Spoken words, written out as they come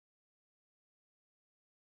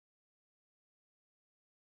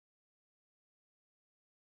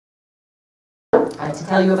to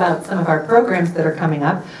tell you about some of our programs that are coming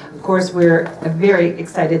up. Of course, we're very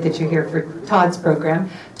excited that you're here for Todd's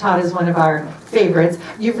program. Todd is one of our favorites.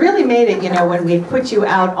 You've really made it, you know, when we put you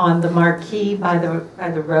out on the marquee by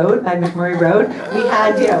the road, by McMurray Road, we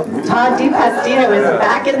had, you know, Todd DePastino is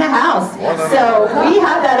back in the house. So we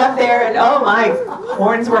had that up there, and oh my,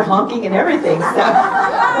 horns were honking and everything.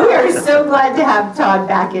 So we are so glad to have Todd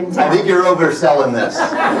back in town. I think you're overselling this.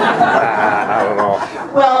 I don't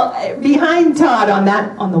know. Well, behind Todd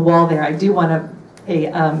on the wall there, I do want to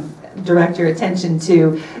direct your attention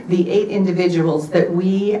to the 8 individuals that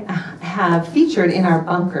we have featured in our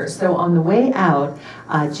bunker. So on the way out,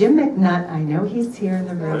 Jim McNutt, I know he's here in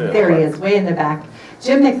the room. Oh, yeah. There he is, way in the back.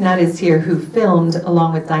 Jim McNutt is here, who filmed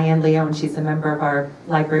along with Diane Leone. She's a member of our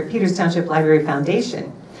library, Peters Township Library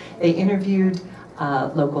Foundation. They interviewed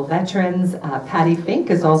local veterans. Patty Fink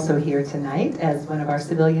is also here tonight as one of our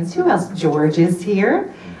civilians. Who else? George is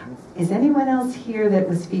here. Is anyone else here that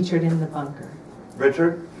was featured in the bunker?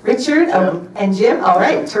 Richard? Richard, oh, and Jim, all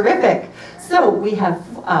right, terrific. So we have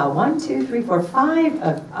 1, 2, 3, 4, 5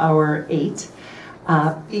 of our 8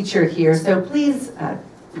 featured here. So please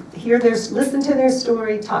listen to their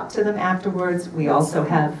story, talk to them afterwards. We also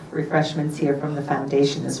have refreshments here from the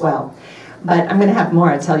foundation as well. But I'm going to have more,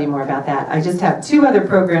 I'll tell you more about that. I just have 2 other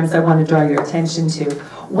programs I want to draw your attention to.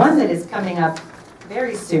 One that is coming up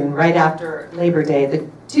very soon, right after Labor Day, the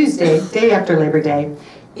Tuesday, day after Labor Day,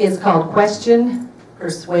 is called Question,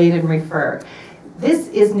 Persuade, and Refer. This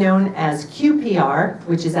is known as QPR,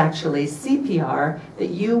 which is actually CPR, that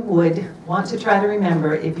you would want to try to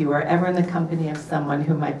remember if you are ever in the company of someone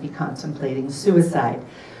who might be contemplating suicide.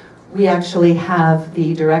 We actually have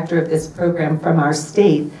the director of this program from our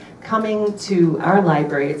state coming to our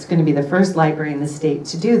library. It's going to be the first library in the state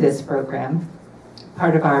to do this program,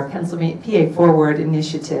 part of our Pennsylvania PA Forward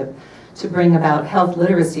initiative to bring about health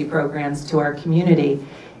literacy programs to our community.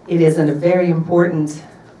 It is a very important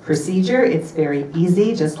procedure. It's very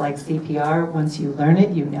easy, just like CPR. Once you learn it,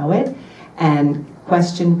 you know it. And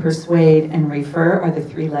question, persuade, and refer are the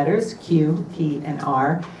 3 letters, Q, P, and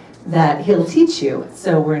R, that he'll teach you.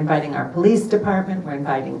 So we're inviting our police department, we're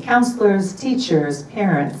inviting counselors, teachers,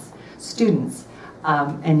 parents, students,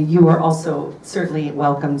 and you are also certainly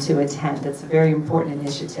welcome to attend. It's a very important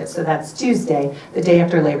initiative. So that's Tuesday, the day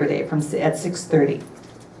after Labor Day, at 6:30.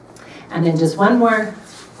 And then just one more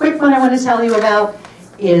quick one I want to tell you about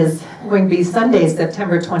is going to be Sunday,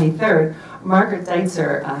 September 23rd. Margaret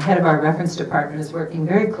Deitzer, head of our reference department, is working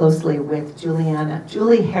very closely with Julie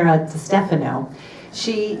Hera DeStefano.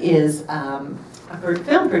 She is a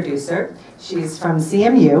film producer. She's from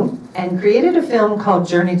CMU and created a film called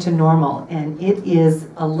Journey to Normal, and it is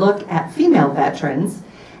a look at female veterans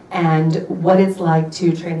and what it's like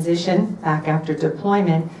to transition back after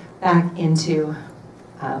deployment back into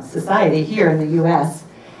society here in the U.S.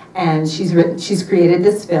 And she's created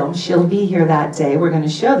this film. She'll be here that day. We're going to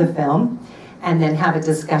show the film and then have a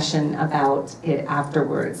discussion about it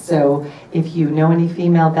afterwards. So if you know any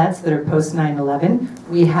female vets that are post 9/11,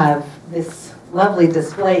 we have this lovely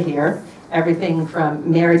display here. Everything from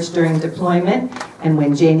marriage during deployment and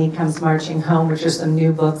when Janie comes marching home, which are some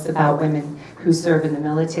new books about women who serve in the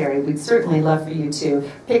military. We'd certainly love for you to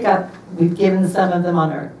pick up. We've given some of them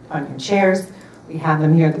on your chairs. We have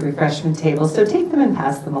them here at the refreshment table, so take them and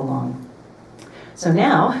pass them along. So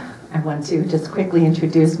now, I want to just quickly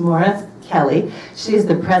introduce Maura Kelly. She is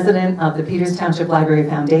the president of the Peters Township Library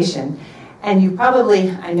Foundation. And you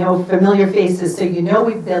probably, I know, familiar faces, so you know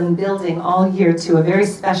we've been building all year to a very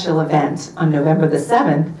special event on November the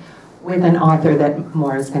 7th with an author that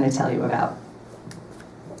Maura is going to tell you about.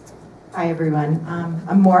 Hi, everyone.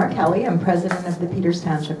 I'm Maura Kelly. I'm president of the Peters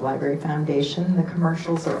Township Library Foundation. The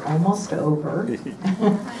commercials are almost over.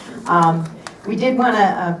 We did want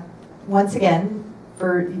to, once again,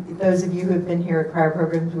 for those of you who have been here at prior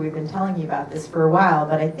programs, we've been telling you about this for a while,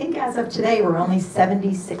 but I think as of today, we're only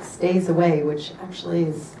 76 days away, which actually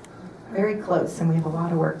is very close, and we have a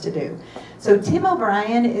lot of work to do. So Tim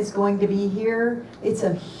O'Brien is going to be here. It's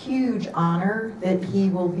a huge honor that he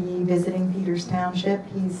will be visiting Peters Township.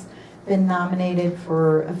 He's been nominated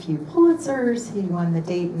for a few Pulitzers. He won the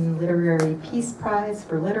Dayton Literary Peace Prize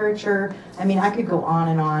for Literature. I mean, I could go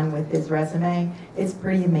on with his resume. It's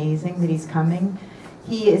pretty amazing that he's coming.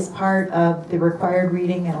 He is part of the required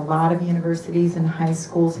reading at a lot of universities and high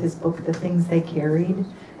schools, his book, The Things They Carried.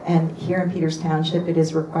 And here in Peters Township, it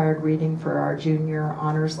is required reading for our junior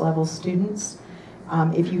honors level students.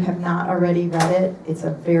 If you have not already read it, it's a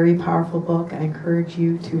very powerful book. I encourage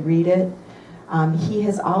you to read it. He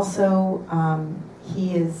has also,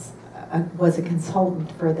 he is was a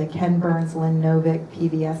consultant for the Ken Burns, Lynn Novick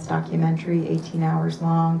PBS documentary, 18 hours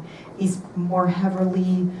long. He's more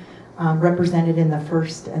heavily represented in the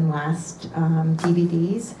first and last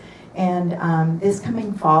DVDs. And this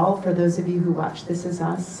coming fall, for those of you who watch This Is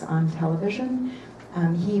Us on television,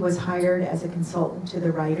 he was hired as a consultant to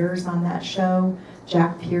the writers on that show.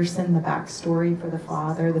 Jack Pearson, the backstory for the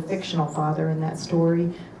father, the fictional father in that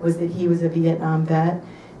story, was that he was a Vietnam vet.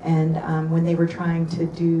 And when they were trying to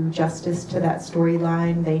do justice to that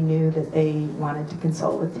storyline, they knew that they wanted to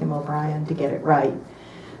consult with Tim O'Brien to get it right.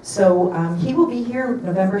 So he will be here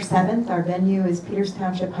November 7th. Our venue is Peters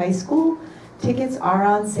Township High School. Tickets are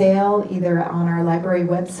on sale either on our library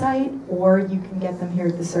website, or you can get them here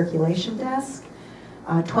at the circulation desk.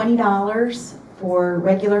 $20 for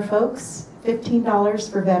regular folks, $15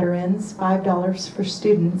 for veterans, $5 for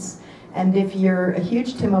students. And if you're a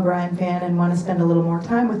huge Tim O'Brien fan and want to spend a little more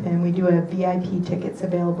time with him, we do have VIP tickets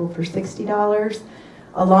available for $60.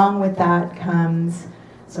 Along with that comes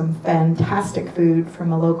some fantastic food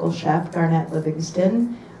from a local chef, Garnett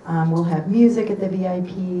Livingston. We'll have music at the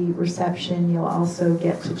VIP reception. You'll also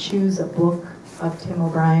get to choose a book of Tim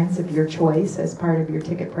O'Brien's of your choice as part of your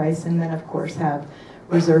ticket price, and then of course have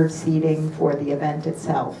reserved seating for the event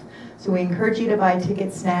itself. So we encourage you to buy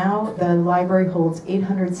tickets now. The library holds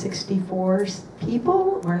 864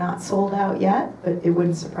 people. We're not sold out yet, but it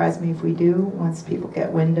wouldn't surprise me if we do once people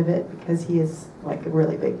get wind of it, because he is like a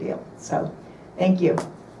really big deal. So thank you.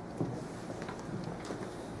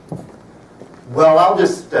 Well, I'll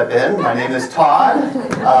just step in. My name is Todd.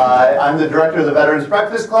 I'm the director of the Veterans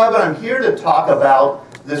Breakfast Club, and I'm here to talk about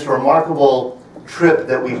this remarkable trip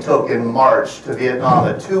that we took in March to Vietnam,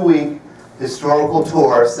 a 2-week historical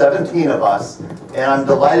tour, 17 of us, and I'm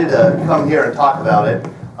delighted to come here and talk about it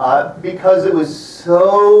because it was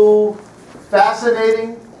so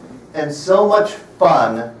fascinating and so much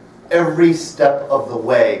fun every step of the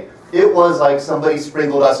way. It was like somebody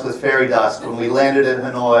sprinkled us with fairy dust when we landed in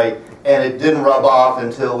Hanoi, and it didn't rub off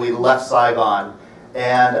until we left Saigon.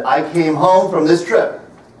 And I came home from this trip,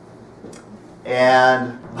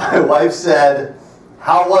 and my wife said,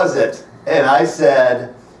 "How was it?" And I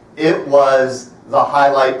said, "It was the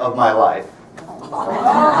highlight of my life."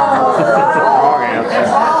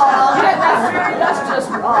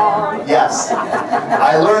 Yes.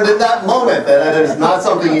 I learned in that moment that it is not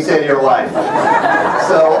something you say to your wife.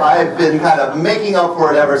 So I've been kind of making up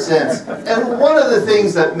for it ever since. And one of the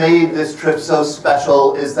things that made this trip so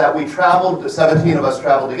special is that we traveled, 17 of us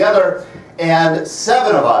traveled together, and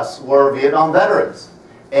 7 of us were Vietnam veterans.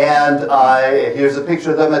 And here's a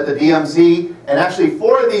picture of them at the DMZ. And actually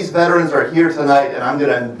 4 of these veterans are here tonight, and I'm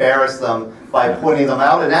going to embarrass them by pointing them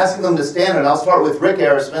out and asking them to stand. And I'll start with Rick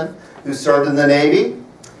Arisman, who served in the Navy.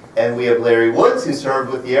 And we have Larry Woods, who served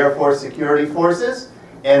with the Air Force Security Forces.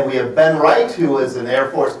 And we have Ben Wright, who was an Air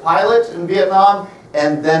Force pilot in Vietnam.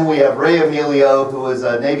 And then we have Ray Emilio, who was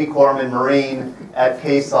a Navy Corpsman Marine at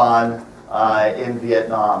Quai Son in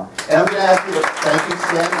Vietnam. And I'm going to ask you to thank you,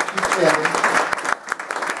 stand, keep standing.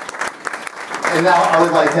 And now I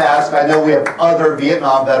would like to ask, I know we have other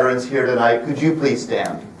Vietnam veterans here tonight. Could you please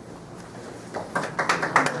stand?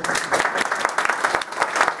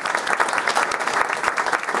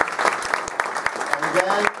 And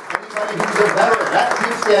again, anybody who's a veteran, that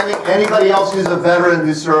keeps standing. Anybody else who's a veteran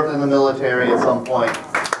who served in the military at some point.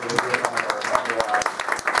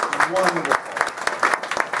 Wonderful.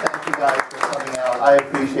 Thank you guys for coming out. I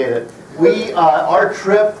appreciate it. Our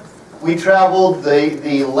trip, we traveled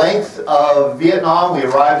the length of Vietnam. We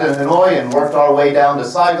arrived in Hanoi and worked our way down to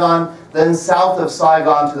Saigon, then south of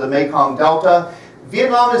Saigon to the Mekong Delta.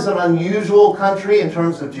 Vietnam is an unusual country in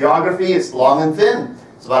terms of geography. It's long and thin.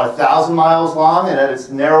 It's about 1,000 miles long, and at its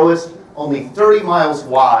narrowest, only 30 miles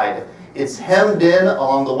wide. It's hemmed in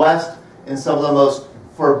along the west in some of the most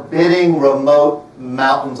forbidding, remote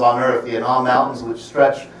mountains on earth, the Annam Mountains, which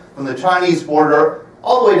stretch from the Chinese border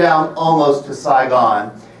all the way down almost to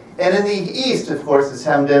Saigon. And in the east, of course, it's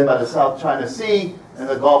hemmed in by the South China Sea and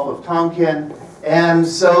the Gulf of Tonkin. And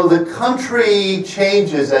so the country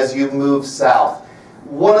changes as you move south.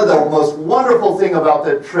 One of the most wonderful things about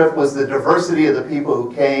the trip was the diversity of the people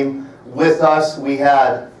who came with us. We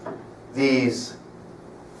had these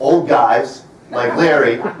old guys, like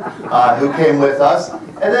Larry, who came with us.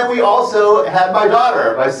 And then we also had my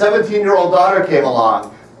daughter. My 17-year-old daughter came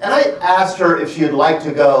along. And I asked her if she'd like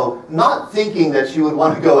to go, not thinking that she would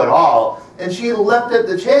want to go at all. And she leapt at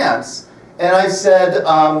the chance. And I said,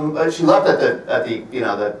 she leapt at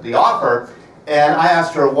the offer. And I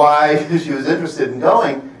asked her why she was interested in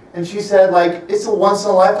going. And she said, like, it's a once in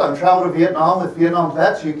a lifetime travel to Vietnam with Vietnam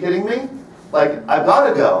vets. Are you kidding me? Like, I've got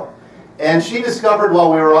to go. And she discovered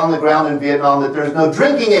while we were on the ground in Vietnam that there's no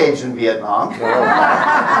drinking age in Vietnam.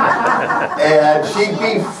 And she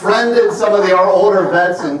befriended some of our older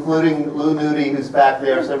vets, including Lou Nudie, who's back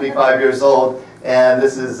there, 75 years old. And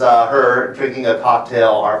this is her drinking a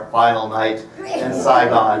cocktail our final night in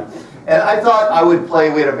Saigon. And I thought I would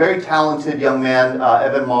play, we had a very talented young man,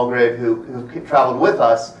 Evan Mulgrave, who traveled with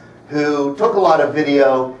us, who took a lot of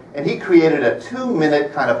video, and he created a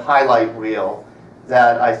 2-minute kind of highlight reel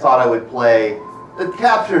that I thought I would play that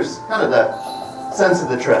captures kind of the sense of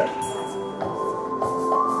the trip.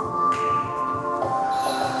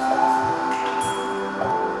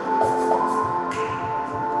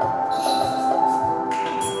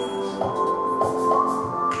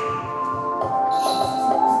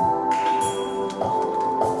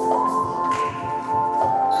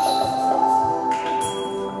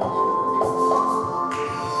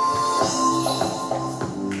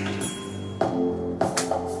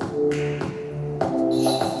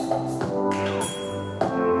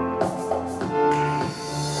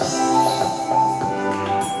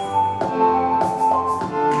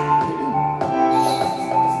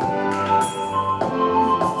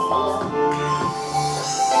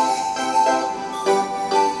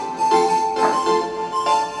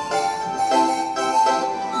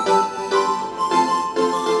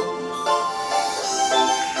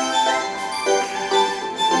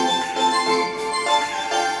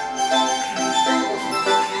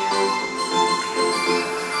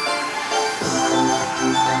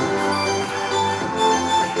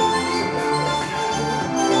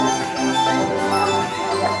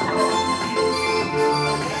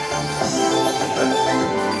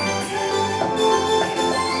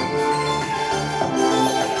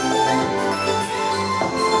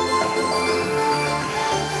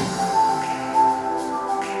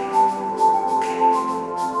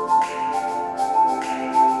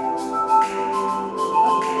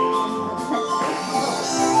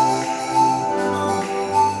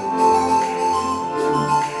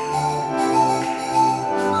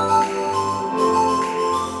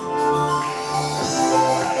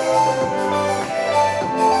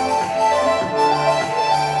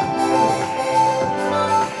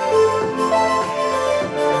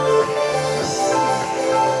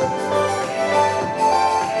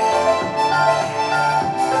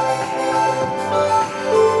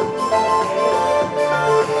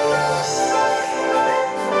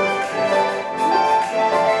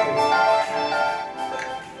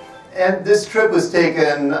 And this trip was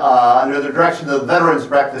taken under the direction of the Veterans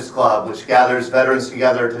Breakfast Club, which gathers veterans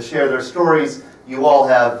together to share their stories. You all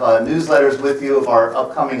have newsletters with you of our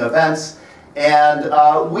upcoming events.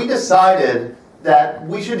 And we decided that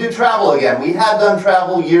we should do travel again. We had done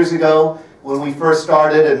travel years ago when we first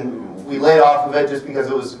started, and we laid off of it just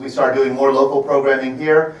because we started doing more local programming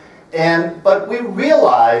here. But we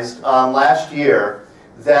realized last year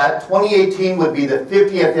that 2018 would be the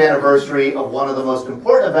 50th anniversary of one of the most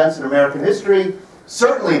important events in American history,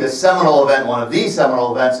 certainly the seminal event, one of the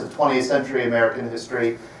seminal events of 20th century American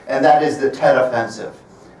history, and that is the Tet Offensive.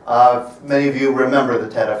 Many of you remember the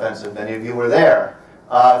Tet Offensive. Many of you were there.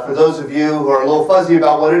 For those of you who are a little fuzzy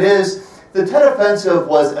about what it is, the Tet Offensive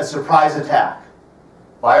was a surprise attack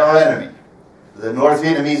by our enemy, the North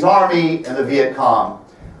Vietnamese Army and the Viet Cong.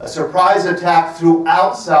 A surprise attack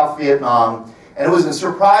throughout South Vietnam. And it was a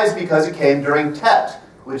surprise because it came during Tet,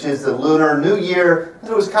 which is the Lunar New Year. And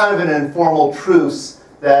it was kind of an informal truce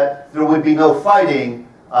that there would be no fighting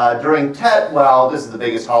during Tet. Well, this is the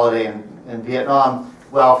biggest holiday in Vietnam.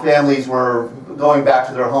 While families were going back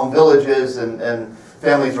to their home villages and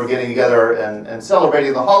families were getting together and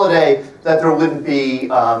celebrating the holiday, that there wouldn't be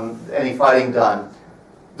any fighting done.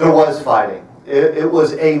 There was fighting. It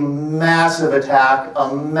was a massive attack,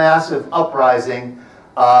 a massive uprising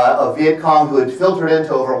of Viet Cong who had filtered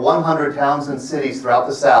into over 100 towns and cities throughout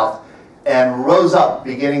the South and rose up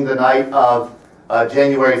beginning the night of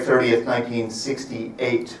January 30th,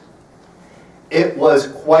 1968. It was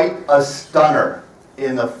quite a stunner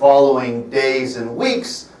in the following days and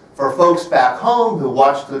weeks for folks back home who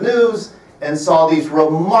watched the news and saw these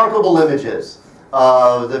remarkable images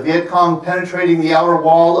of the Viet Cong penetrating the outer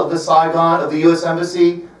wall of the U.S.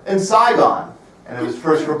 Embassy in Saigon. And it was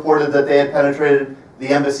first reported that they had penetrated the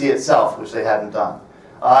embassy itself, which they hadn't done.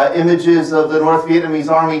 Images of the North Vietnamese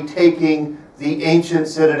Army taking the ancient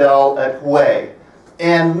citadel at Hue,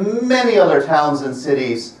 and many other towns and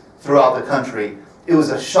cities throughout the country. It was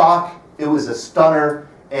a shock, it was a stunner,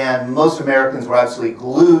 and most Americans were absolutely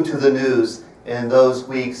glued to the news in those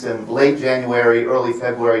weeks in late January, early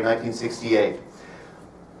February 1968.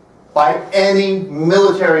 By any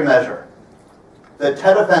military measure, the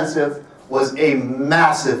Tet Offensive was a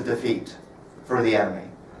massive defeat for the enemy.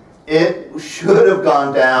 It should have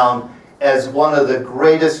gone down as one of the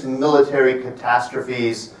greatest military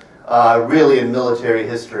catastrophes really in military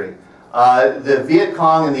history. The Viet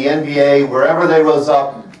Cong and the NBA, wherever they rose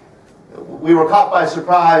up, we were caught by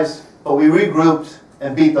surprise, but we regrouped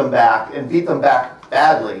and beat them back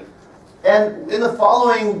badly. And in the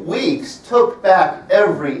following weeks, took back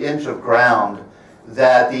every inch of ground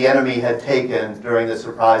that the enemy had taken during the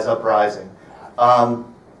surprise uprising.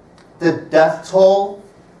 The death toll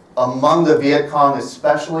among the Viet Cong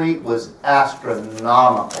especially was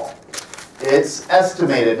astronomical. It's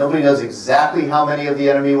estimated, nobody knows exactly how many of the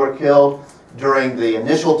enemy were killed during the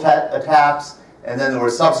initial Tet attacks, and then there were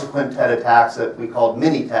subsequent Tet attacks that we called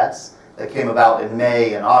mini-Tets that came about in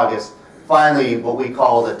May and August. Finally, what we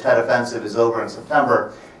call the Tet Offensive is over in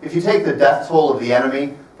September. If you take the death toll of the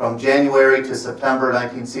enemy from January to September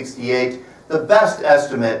 1968, the best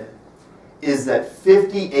estimate is that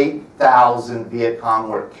 58,000 Viet Cong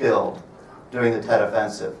were killed during the Tet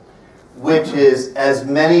Offensive, which is as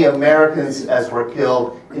many Americans as were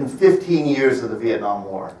killed in 15 years of the Vietnam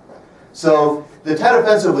War. So the Tet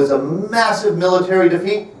Offensive was a massive military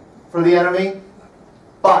defeat for the enemy,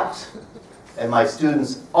 but, and my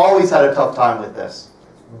students always had a tough time with this,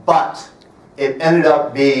 but it ended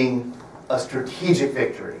up being a strategic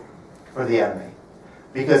victory for the enemy,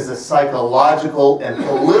 because the psychological and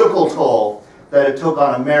political toll that it took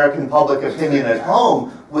on American public opinion at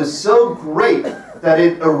home was so great that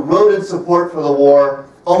it eroded support for the war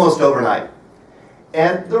almost overnight.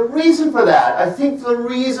 And the reason for that, I think the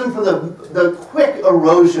reason for the quick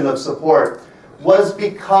erosion of support was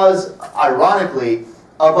because, ironically,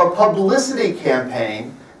 of a publicity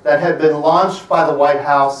campaign that had been launched by the White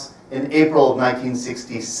House in April of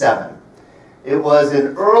 1967. It was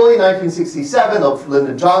in early 1967 that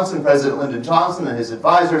President Lyndon Johnson and his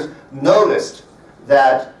advisors noticed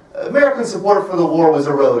that American support for the war was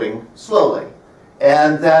eroding slowly,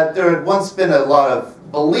 and that there had once been a lot of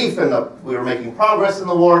belief in we were making progress in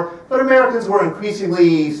the war, but Americans were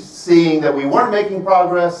increasingly seeing that we weren't making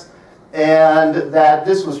progress, and that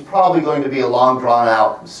this was probably going to be a long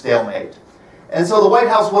drawn-out stalemate. And so the White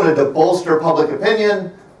House wanted to bolster public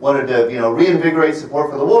opinion, wanted to reinvigorate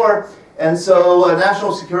support for the war, and so a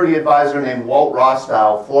national security advisor named Walt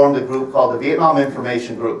Rostow formed a group called the Vietnam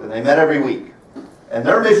Information Group, and they met every week. And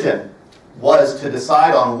their mission was to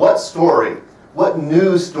decide on what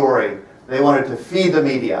news story they wanted to feed the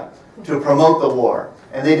media to promote the war.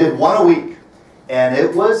 And they did one a week. And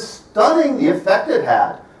it was stunning the effect it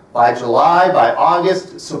had. By July, by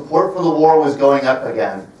August, support for the war was going up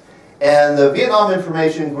again. And the Vietnam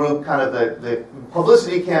Information Group, kind of the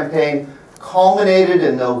publicity campaign, culminated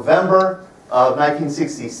in November of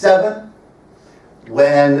 1967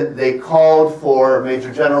 when they called for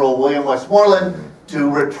Major General William Westmoreland to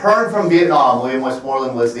return from Vietnam. William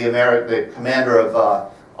Westmoreland was the commander of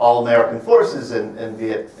all American forces in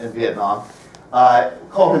Vietnam.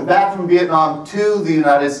 Called him back from Vietnam to the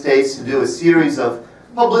United States to do a series of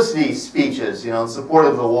publicity speeches, in support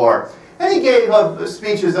of the war. And he gave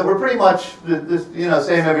speeches that were pretty much the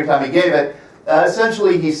same every time he gave it.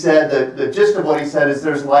 Essentially, he said the gist of what he said is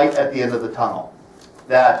there's light at the end of the tunnel.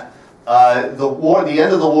 That the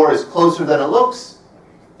end of the war is closer than it looks,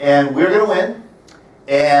 and we're going to win.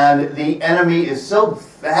 And the enemy is so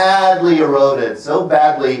badly eroded, so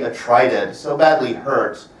badly attrited, so badly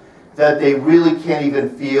hurt, that they really can't even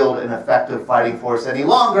field an effective fighting force any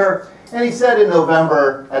longer. And he said in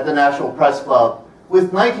November at the National Press Club,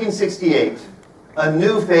 with 1968, a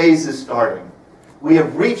new phase is starting. We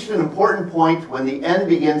have reached an important point when the end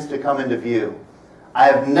begins to come into view. I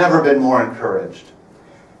have never been more encouraged.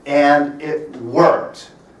 And it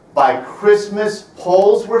worked. By Christmas,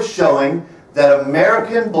 polls were showing that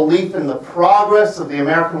American belief in the progress of the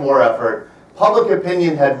American war effort, public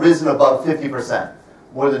opinion had risen above 50%.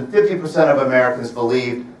 More than 50% of Americans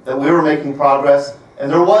believed that we were making progress,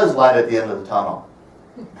 and there was light at the end of the tunnel.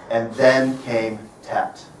 And then came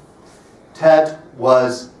Tet. Tet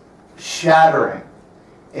was shattering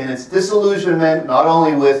in its disillusionment, not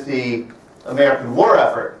only with the American war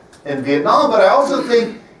effort in Vietnam, but I also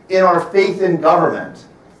think in our faith in government.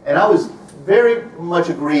 And I was very much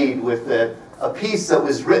agreed with a piece that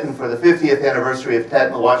was written for the 50th anniversary of Tet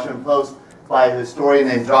in the Washington Post by a historian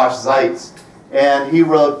named Josh Zeitz. And he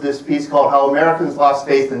wrote this piece called How Americans Lost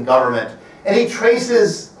Faith in Government. And he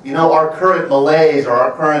traces, our current malaise or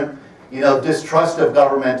our current, distrust of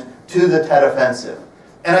government to the Tet Offensive.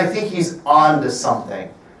 And I think he's on to something.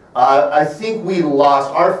 I think we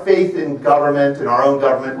lost our faith in government, and our own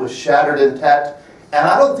government was shattered in Tet. And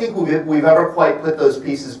I don't think we've ever quite put those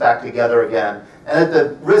pieces back together again. And at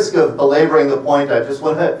the risk of belaboring the point, I just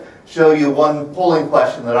want to show you one polling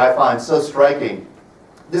question that I find so striking.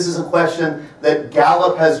 This is a question that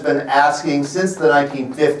Gallup has been asking since the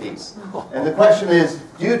 1950s. And the question is,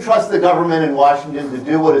 do you trust the government in Washington to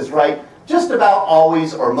do what is right just about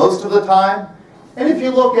always or most of the time? And if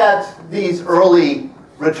you look at these early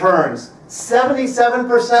returns,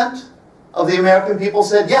 77% of the American people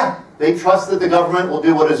said, yeah, they trust that the government will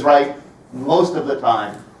do what is right most of the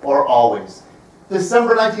time or always.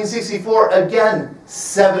 December 1964, again,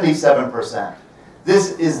 77%.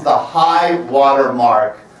 This is the high water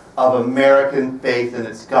mark of American faith in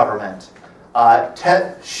its government.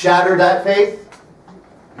 Tet shattered that faith,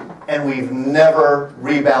 and we've never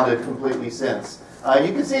rebounded completely since.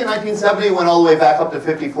 You can see in 1970 it went all the way back up to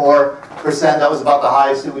 54%. That was about the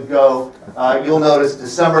highest it would go. You'll notice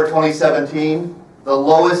December 2017, the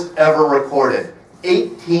lowest ever recorded.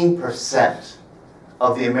 18%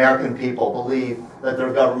 of the American people believe that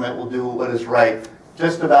their government will do what is right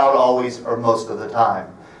just about always or most of the time.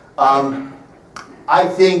 I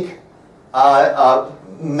think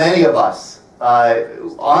many of us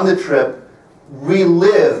on the trip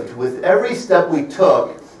relived with every step we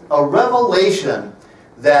took a revelation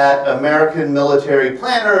that American military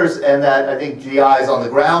planners and that I think GIs on the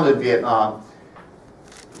ground in Vietnam,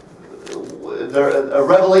 a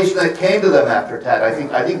revelation that came to them after Tet. I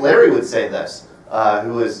think Larry would say this,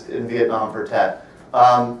 who was in Vietnam for Tet,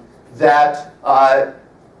 that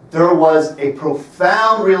there was a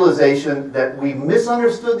profound realization that we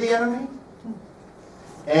misunderstood the enemy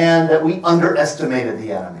and that we underestimated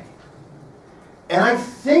the enemy. And I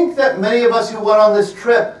think that many of us who went on this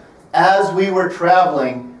trip, as we were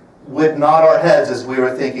traveling, would nod our heads as we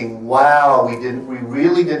were thinking, wow, we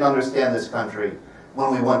really didn't understand this country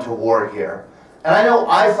when we went to war here. And I know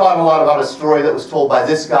I thought a lot about a story that was told by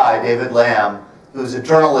this guy, David Lamb, who's a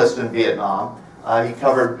journalist in Vietnam. He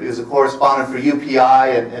was a correspondent for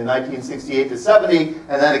UPI in 1968 to 70,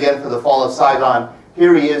 and then again for the fall of Saigon.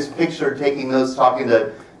 Here he is, pictured taking notes, talking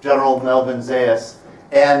to General Melvin Zayas.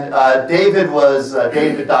 And David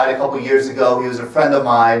died a couple years ago. He was a friend of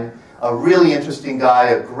mine, a really interesting guy,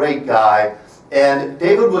 a great guy. And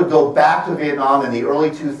David would go back to Vietnam in the early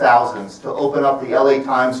 2000s to open up the LA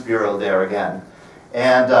Times Bureau there again.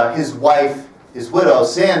 And his wife, his widow,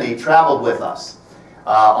 Sandy, traveled with us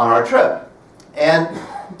on our trip. And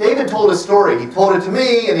David told a story. He told it to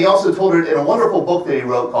me, and he also told it in a wonderful book that he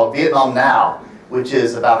wrote called Vietnam Now, which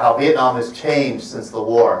is about how Vietnam has changed since the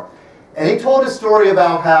war. And he told a story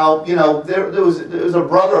about how, you know, there was a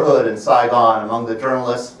brotherhood in Saigon among the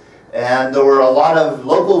journalists, and there were a lot of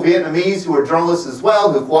local Vietnamese who were journalists as well,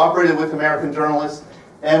 who cooperated with American journalists.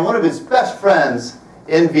 And one of his best friends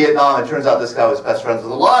in Vietnam, it turns out this guy was best friends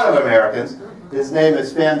with a lot of Americans, his name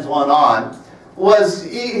is Phan Duan An,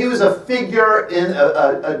 he was a figure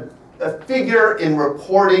in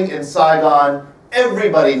reporting in Saigon.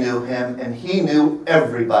 Everybody knew him, and he knew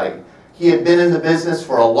everybody. He had been in the business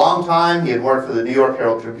for a long time. He had worked for the New York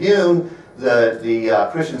Herald Tribune, the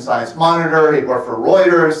Christian Science Monitor. He worked for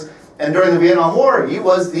Reuters. And during the Vietnam War, he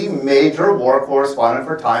was the major war correspondent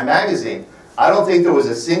for Time magazine. I don't think there was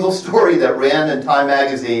a single story that ran in Time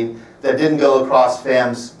magazine that didn't go across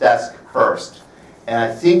Pham's desk first. And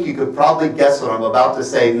I think you could probably guess what I'm about to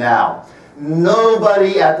say now.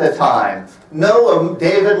 Nobody at the time, no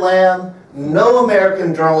David Lamb, no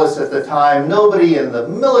American journalist at the time, nobody in the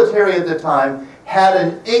military at the time had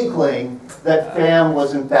an inkling that Pham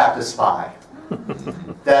was in fact a spy.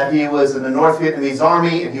 That he was in the North Vietnamese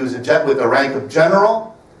army and he was with the rank of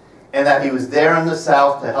general, and that he was there in the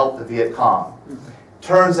South to help the Viet Cong.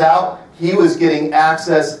 Turns out he was getting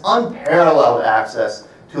access, unparalleled access,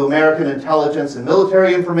 to American intelligence and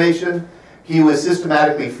military information. He was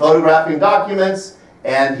systematically photographing documents,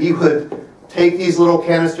 and he would take these little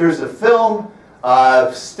canisters of film,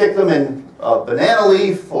 stick them in a banana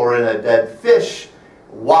leaf or in a dead fish,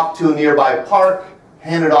 walk to a nearby park,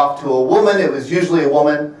 hand it off to a woman. It was usually a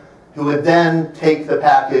woman who would then take the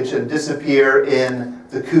package and disappear in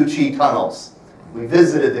the Cu Chi tunnels. We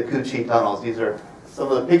visited the Cu Chi tunnels. These are some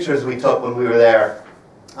of the pictures we took when we were there.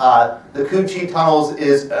 The Cu Chi tunnels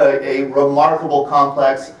is a remarkable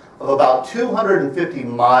complex of about 250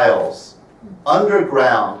 miles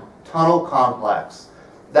underground tunnel complex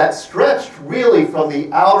that stretched really from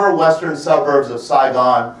the outer western suburbs of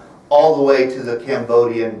Saigon all the way to the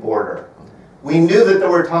Cambodian border. We knew that there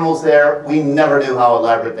were tunnels there. We never knew how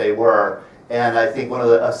elaborate they were. And I think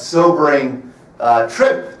a sobering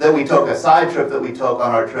trip that we took, a side trip that we took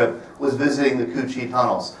on our trip, was visiting the Cu Chi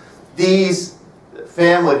tunnels.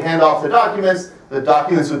 Pham would hand off the documents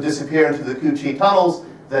would disappear into the Cu Chi tunnels.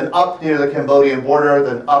 then up near the Cambodian border,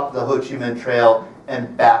 then up the Ho Chi Minh Trail,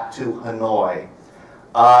 and back to Hanoi.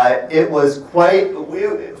 It was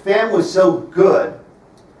Pham was so good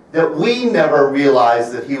that we never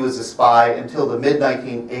realized that he was a spy until the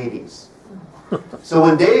mid-1980s. So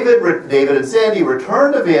when David and Sandy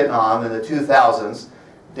returned to Vietnam in the 2000s,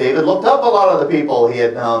 David looked up a lot of the people he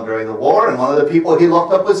had known during the war, and one of the people he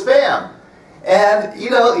looked up was Pham. And, you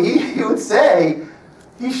know, he would say,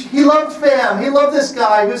 he loved Pham, he loved this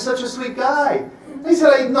guy, he was such a sweet guy. And he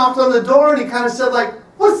said, I knocked on the door, and he kind of said, like,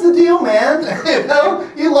 what's the deal, man? You know,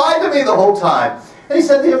 you lied to me the whole time. And he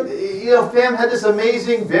said, you know, Pham had this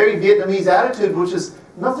amazing, very Vietnamese attitude, which is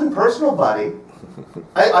nothing personal, buddy.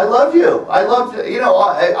 I love you. I loved, you know,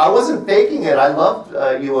 I wasn't faking it. I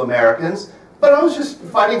loved you Americans, but I was just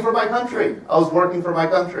fighting for my country. I was working for my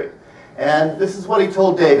country. And this is what he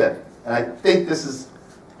told David. And I think this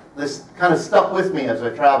kind of stuck with me as I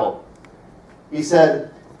traveled. He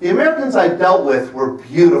said, the Americans I dealt with were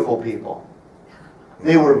beautiful people.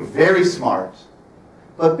 They were very smart.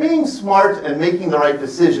 But being smart and making the right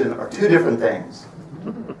decision are two different things.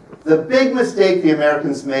 The big mistake the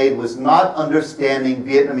Americans made was not understanding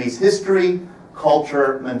Vietnamese history,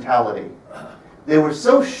 culture, mentality. They were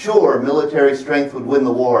so sure military strength would win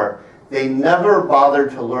the war, they never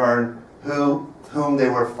bothered to learn whom they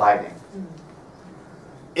were fighting.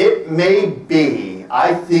 It may be,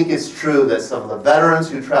 I think it's true that some of the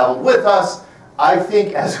veterans who traveled with us, I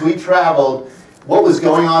think as we traveled, what was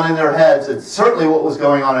going on in their heads, and certainly what was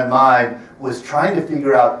going on in mine, was trying to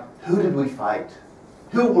figure out, who did we fight?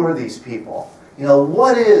 Who were these people? You know,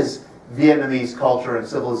 what is Vietnamese culture and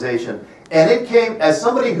civilization? And it came, as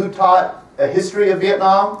somebody who taught a history of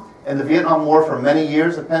Vietnam and the Vietnam War for many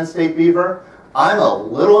years at Penn State Beaver, I'm a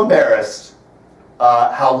little embarrassed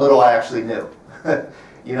how little I actually knew.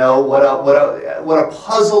 You know, what a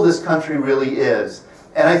puzzle this country really is.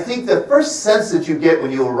 And I think the first sense that you get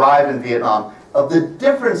when you arrive in Vietnam of the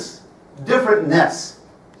differentness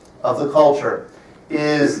of the culture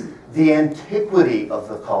is the antiquity of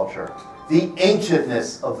the culture, the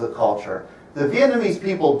ancientness of the culture. The Vietnamese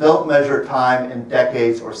people don't measure time in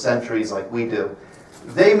decades or centuries like we do.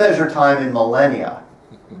 They measure time in millennia.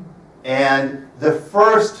 And the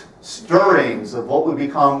first stirrings of what would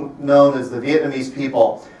become known as the Vietnamese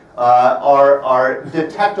people are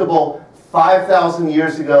detectable 5,000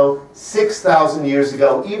 years ago, 6,000 years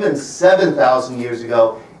ago, even 7,000 years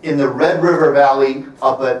ago in the Red River Valley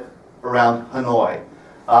up at around Hanoi.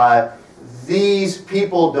 These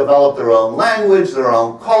people developed their own language, their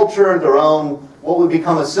own culture, their own, what would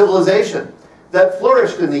become a civilization that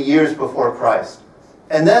flourished in the years before Christ.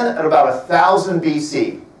 And then at about 1000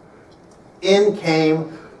 BC, in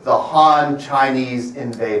came the Han Chinese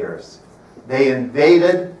invaders. They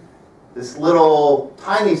invaded this little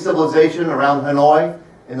tiny civilization around Hanoi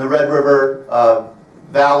in the Red River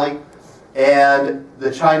Valley, and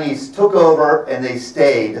the Chinese took over and they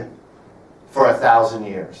stayed for 1,000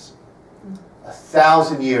 years.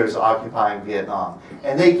 1,000 years occupying Vietnam.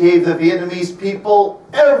 And they gave the Vietnamese people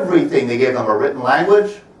everything. They gave them a written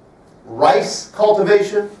language, rice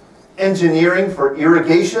cultivation, engineering for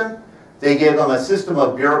irrigation. They gave them a system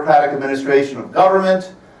of bureaucratic administration of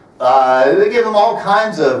government. They gave them all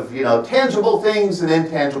kinds of, you know, tangible things and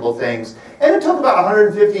intangible things. And it took about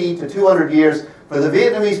 150 to 200 years for the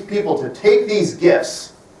Vietnamese people to take these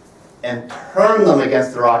gifts and turn them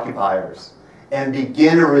against their occupiers and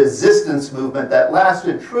begin a resistance movement that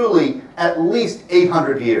lasted truly at least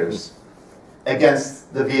 800 years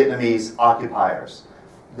against the Vietnamese occupiers,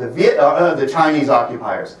 the Chinese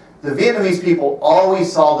occupiers. The Vietnamese people always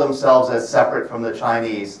saw themselves as separate from the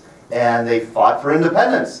Chinese, and they fought for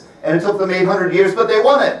independence. And it took them 800 years, but they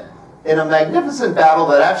won it in a magnificent battle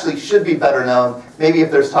that actually should be better known. Maybe if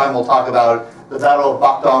there's time, we'll talk about the Battle of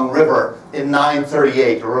Bac Dong River in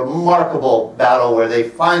 938, a remarkable battle where they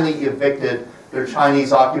finally evicted their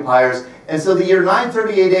Chinese occupiers. And so the year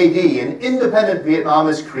 938 AD, an independent Vietnam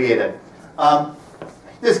is created.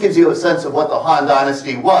 This gives you a sense of what the Han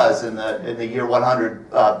Dynasty was in the year 100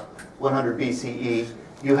 BCE.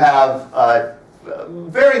 You have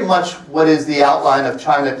very much what is the outline of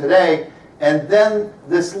China today, and then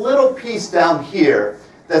this little piece down here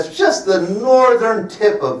that's just the northern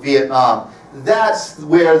tip of Vietnam. That's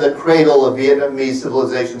where the cradle of Vietnamese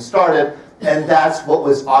civilization started, and that's what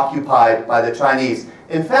was occupied by the Chinese.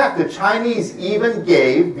 In fact, the Chinese even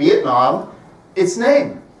gave Vietnam its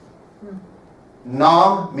name.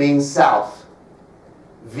 Nam means south.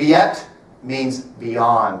 Viet means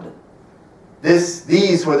beyond.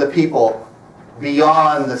 These were the people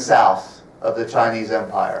beyond the south of the Chinese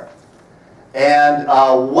Empire. And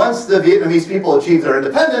once the Vietnamese people achieved their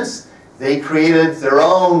independence, They created their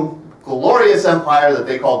own glorious empire that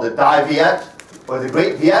they called the Dai Viet, or the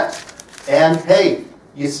Great Viet. And hey,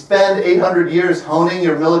 you spend 800 years honing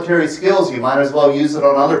your military skills, you might as well use it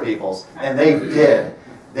on other people's. And they did.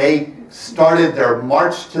 They started their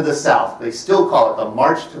march to the south. They still call it the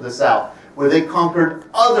March to the South, where they conquered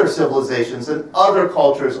other civilizations and other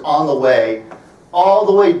cultures on the way, all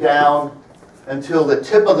the way down until the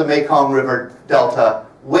tip of the Mekong River Delta,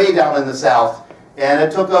 way down in the south. And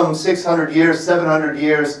it took them 600 years, 700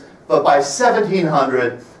 years, but by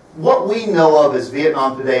 1700, what we know of as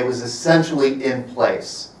Vietnam today was essentially in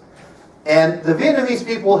place. And the Vietnamese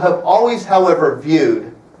people have always, however,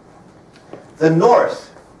 viewed the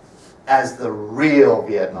North as the real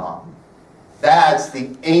Vietnam. That's the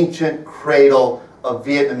ancient cradle of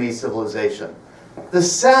Vietnamese civilization. The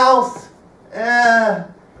South,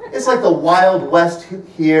 it's like the Wild West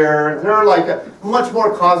here. They're like much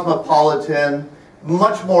more cosmopolitan,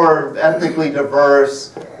 much more ethnically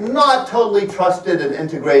diverse, not totally trusted and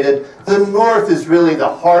integrated. The North is really the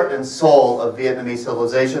heart and soul of Vietnamese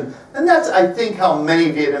civilization. And that's, I think, how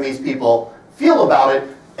many Vietnamese people feel about it.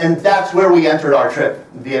 And that's where we entered our trip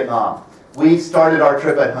in Vietnam. We started our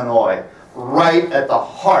trip at Hanoi, right at the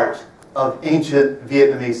heart of ancient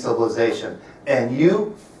Vietnamese civilization. And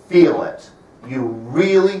you feel it. You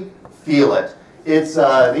really feel it. It's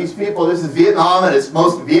these people, this is Vietnam at its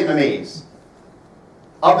most Vietnamese.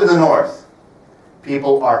 Up in the north,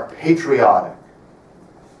 people are patriotic,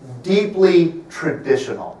 deeply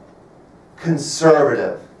traditional,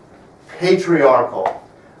 conservative, patriarchal.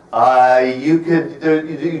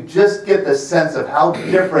 You just get the sense of how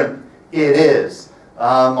different it is.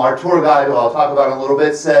 Our tour guide, who I'll talk about in a little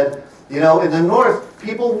bit, said, you know, in the north,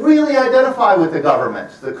 people really identify with the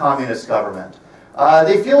government, the communist government.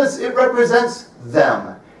 They feel it represents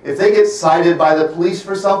them. If they get cited by the police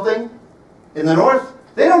for something in the north,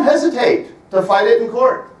 they don't hesitate to fight it in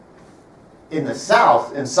court. In the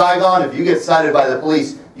south, in Saigon, if you get cited by the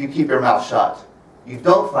police, you keep your mouth shut. You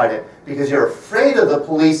don't fight it because you're afraid of the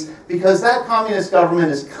police, because that communist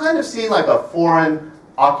government is kind of seen like a foreign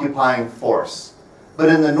occupying force. But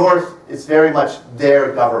in the north, it's very much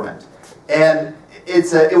their government. And I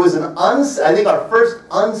think our first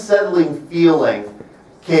unsettling feeling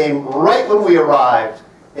came right when we arrived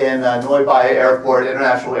in Noi Bai Airport,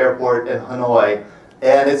 International Airport in Hanoi.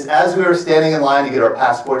 And it's as we were standing in line to get our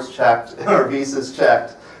passports checked and our visas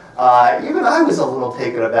checked. Even I was a little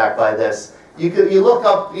taken aback by this. You look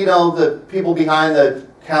up, you know, the people behind the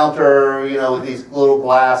counter, you know, with these little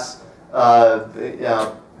glass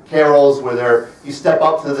carrels where you step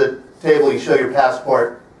up to the table, you show your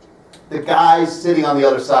passport. The guys sitting on the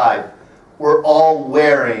other side were all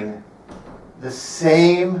wearing the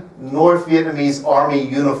same North Vietnamese Army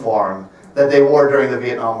uniform that they wore during the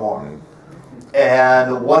Vietnam War.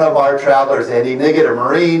 And one of our travelers, Andy Niggett, a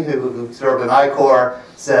Marine who served in I Corps,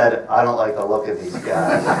 said, I don't like the look of these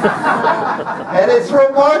guys. And it's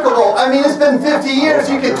remarkable. I mean, it's been 50 years.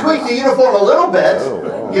 You can tweak the uniform a little bit.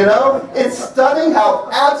 You know? It's stunning how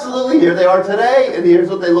absolutely here they are today, and here's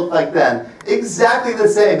what they looked like then. Exactly the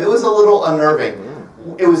same. It was a little unnerving.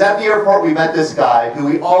 It was at the airport we met this guy who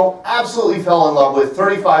we all absolutely fell in love with,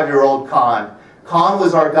 35-year-old Khan. Khan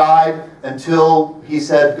was our guide until he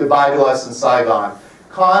said goodbye to us in Saigon.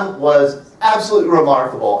 Khan was absolutely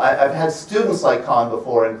remarkable. I've had students like Khan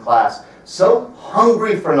before in class. So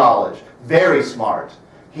hungry for knowledge, very smart.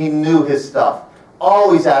 He knew his stuff,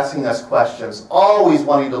 always asking us questions, always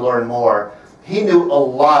wanting to learn more. He knew a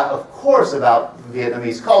lot, of course, about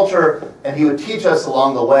Vietnamese culture, and he would teach us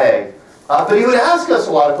along the way. But he would ask us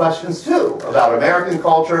a lot of questions, too, about American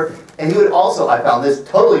culture. And he would also, I found this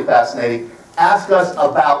totally fascinating, ask us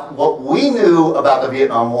about what we knew about the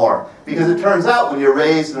Vietnam War. Because it turns out when you're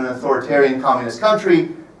raised in an authoritarian communist country,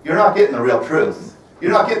 you're not getting the real truth.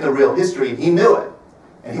 You're not getting the real history, and he knew it.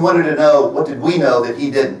 And he wanted to know, what did we know that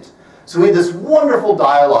he didn't? So we had this wonderful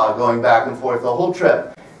dialogue going back and forth the whole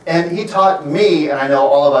trip. And he taught me, and I know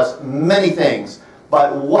all of us, many things.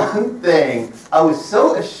 But one thing, I was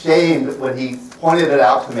so ashamed when he pointed it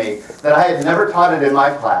out to me that I had never taught it in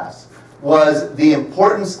my class, was the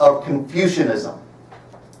importance of Confucianism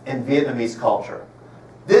in Vietnamese culture.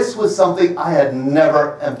 This was something I had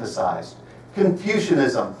never emphasized.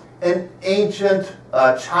 Confucianism, an ancient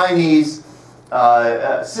Chinese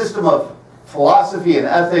system of philosophy and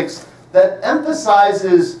ethics that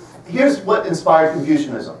emphasizes, here's what inspired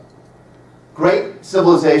Confucianism. Great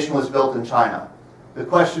civilization was built in China. The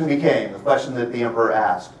question became, the question that the emperor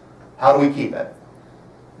asked, how do we keep it?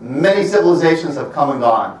 Many civilizations have come and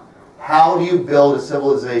gone. How do you build a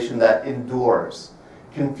civilization that endures?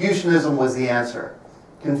 Confucianism was the answer.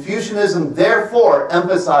 Confucianism, therefore,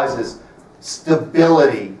 emphasizes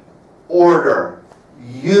stability, order,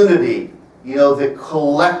 unity, the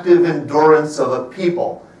collective endurance of a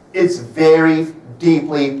people. It's very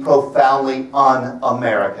deeply, profoundly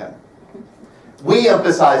un-American. We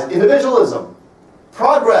emphasize individualism,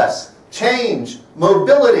 progress, change,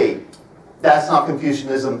 mobility. That's not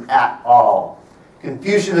Confucianism at all.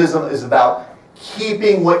 Confucianism is about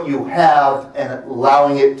keeping what you have and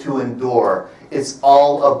allowing it to endure. It's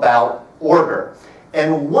all about order.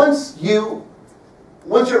 And once your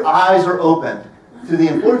eyes are opened to the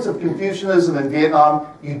importance of Confucianism in Vietnam,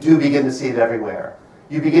 you do begin to see it everywhere.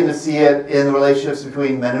 You begin to see it in the relationships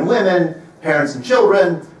between men and women, parents and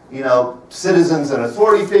children, citizens and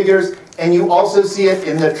authority figures, and you also see it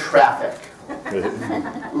in the traffic.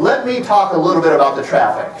 Let me talk a little bit about the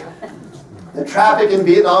traffic. The traffic in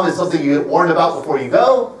Vietnam is something you get warned about before you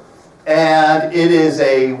go, and it is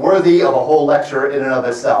worthy of a whole lecture in and of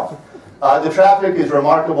itself. The traffic is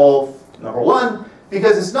remarkable, number one,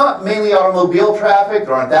 because it's not mainly automobile traffic.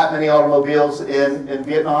 There aren't that many automobiles in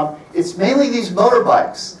Vietnam. It's mainly these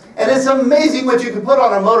motorbikes. And it's amazing what you can put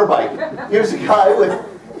on a motorbike. Here's a guy with,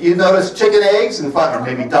 you notice chicken eggs in front, or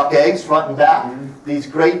maybe duck eggs front and back. These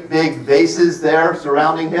great big vases there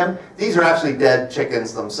surrounding him. These are actually dead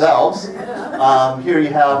chickens themselves. Here you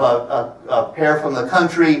have a pair from the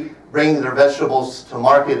country bringing their vegetables to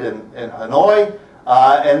market in Hanoi.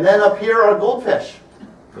 And then up here are goldfish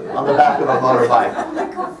on the back of a motorbike.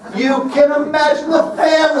 You can imagine the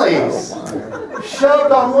families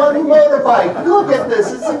shoved on one motorbike. Look at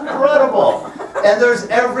this, it's incredible. And there's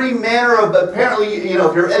every manner of, apparently,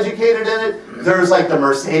 if you're educated in it, there's like the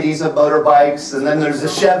Mercedes of motorbikes, and then there's the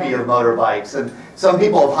Chevy of motorbikes. And some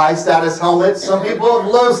people have high status helmets, some people have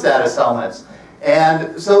low status helmets.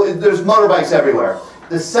 And so there's motorbikes everywhere.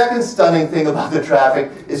 The second stunning thing about the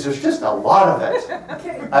traffic is there's just a lot of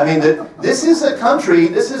it. I mean, this is a country,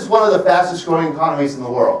 this is one of the fastest growing economies in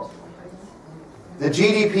the world. The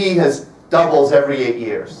GDP doubles every 8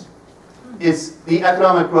 years. The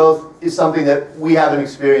economic growth is something that we haven't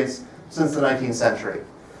experienced since the 19th century.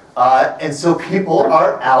 And so people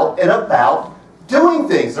are out and about doing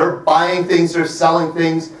things. They're buying things, they're selling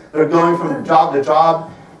things, they're going from job to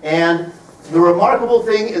job. And the remarkable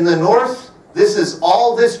thing in the north,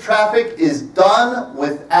 all this traffic is done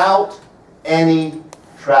without any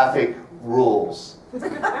traffic rules.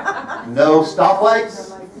 No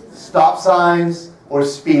stoplights, stop signs, or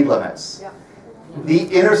speed limits.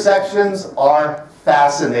 The intersections are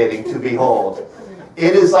fascinating to behold.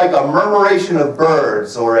 It is like a murmuration of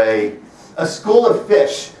birds or a school of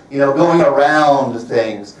fish, going around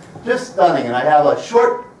things. Just stunning. And I have a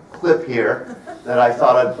short clip here that I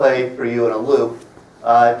thought I'd play for you in a loop,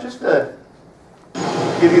 just to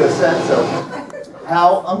give you a sense of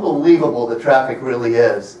how unbelievable the traffic really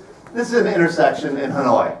is. This is an intersection in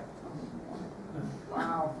Hanoi.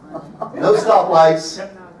 Wow. No stoplights.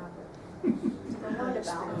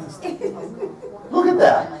 Look at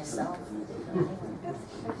that.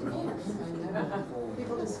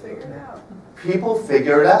 People just figure it out. People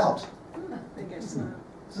figure it out. Isn't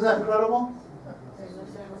that incredible?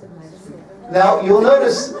 Now, you'll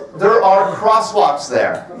notice there are crosswalks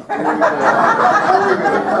there.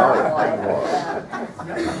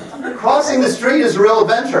 Crossing the street is a real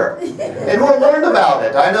adventure, and we're learned about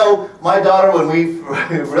it. I know my daughter, when we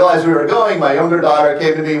realized we were going, my younger daughter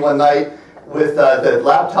came to me one night with the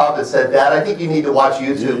laptop and said, "Dad, I think you need to watch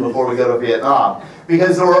YouTube before we go to Vietnam."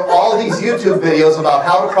 Because there were all these YouTube videos about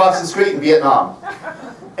how to cross the street in Vietnam.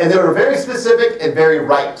 And they were very specific and very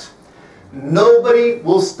right. Nobody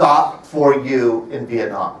will stop for you in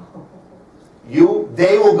Vietnam.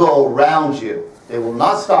 They will go around you. They will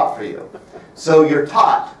not stop for you. So you're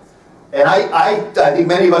taught. And I think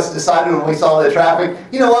many of us decided when we saw the traffic,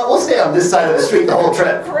 you know what, we'll stay on this side of the street the whole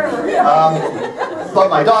trip. But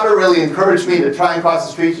my daughter really encouraged me to try and cross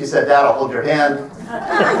the street. She said, "Dad, I'll hold your hand."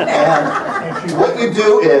 And what you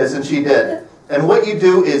do is, and she did, and what you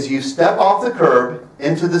do is you step off the curb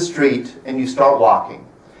into the street and you start walking.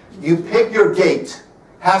 You pick your gait.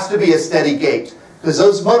 Has to be a steady gait, because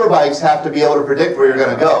those motorbikes have to be able to predict where you're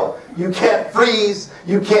going to go. You can't freeze,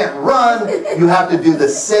 you can't run, you have to do the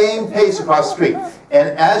same pace across the street.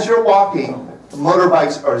 And as you're walking, the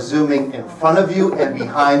motorbikes are zooming in front of you and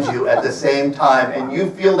behind you at the same time, and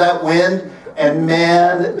you feel that wind, and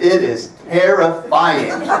man, it is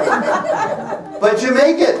terrifying. But you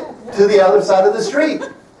make it to the other side of the street.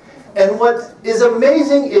 And what is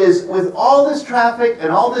amazing is, with all this traffic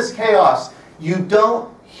and all this chaos, you don't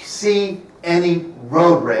see any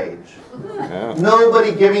road rage. Yeah.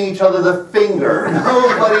 Nobody giving each other the finger.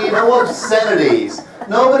 Nobody, no obscenities.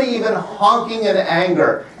 Nobody even honking in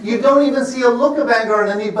anger. You don't even see a look of anger on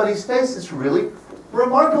anybody's face. It's really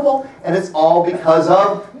remarkable. And it's all because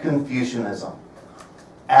of Confucianism.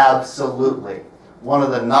 Absolutely. One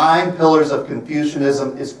of the 9 pillars of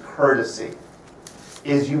Confucianism is courtesy.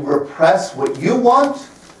 Is you repress what you want,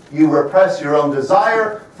 you repress your own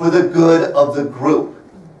desire for the good of the group.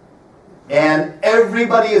 And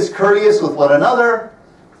everybody is courteous with one another.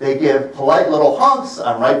 They give polite little honks.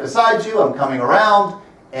 I'm right beside you. I'm coming around.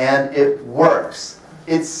 And it works.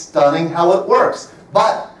 It's stunning how it works.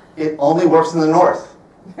 But it only works in the north.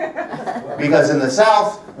 Because in the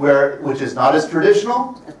south, which is not as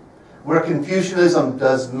traditional, where Confucianism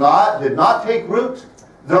did not take root,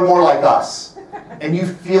 they're more like us. And you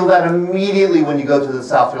feel that immediately when you go to the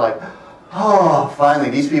south. You're like, oh, finally,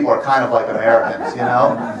 these people are kind of like Americans, you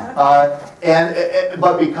know?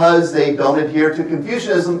 But because they don't adhere to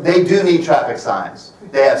Confucianism, they do need traffic signs.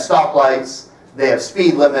 They have stoplights, they have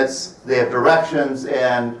speed limits, they have directions,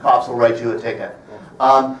 and cops will write you a ticket.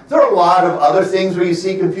 There are a lot of other things where you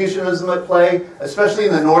see Confucianism at play, especially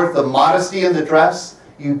in the north, the modesty in the dress.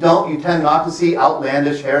 You tend not to see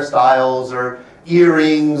outlandish hairstyles or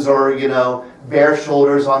earrings or, bare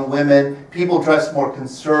shoulders on women. People dress more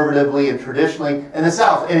conservatively and traditionally. In the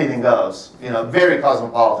South, anything goes. Very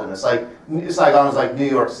cosmopolitan. It's like Saigon is like New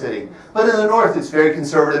York City. But in the North, it's very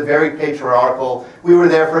conservative, very patriarchal. We were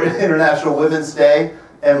there for International Women's Day,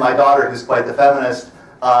 and my daughter, who's quite the feminist,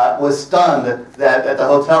 was stunned that at the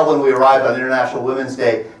hotel when we arrived on International Women's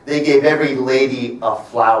Day, they gave every lady a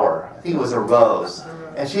flower. I think it was a rose.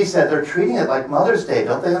 And she said, they're treating it like Mother's Day.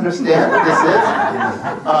 Don't they understand what this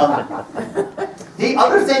is? The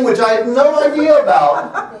other thing which I had no idea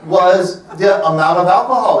about was the amount of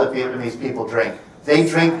alcohol that Vietnamese people drink. They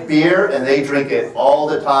drink beer, and they drink it all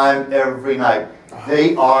the time, every night.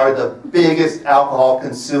 They are the biggest alcohol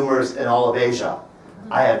consumers in all of Asia.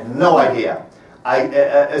 I had no idea,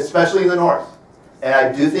 especially in the north. And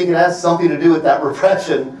I do think it has something to do with that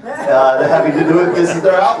repression, having to do with this is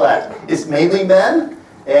their outlet. It's mainly men.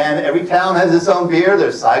 And every town has its own beer.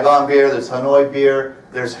 There's Saigon beer, there's Hanoi beer,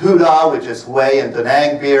 there's Huda, which is Hue and Da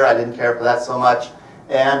Nang beer. I didn't care for that so much.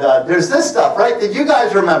 And there's this stuff, right, that you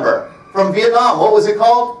guys remember from Vietnam. What was it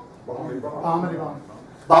called? Bombity bomb.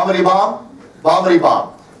 Bombity bomb? Bombity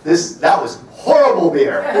bomb. That was horrible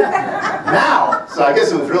beer. Now, so I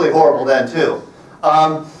guess it was really horrible then too.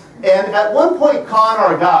 And at one point, Con,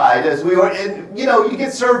 our guide, as we were in, you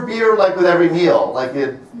get served beer like with every meal, like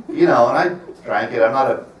and I drank it. I'm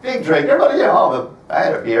not a big drinker, but I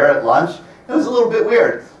had a beer at lunch. It was a little bit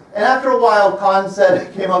weird. And after a while, Con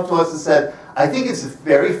came up to us and said, I think it's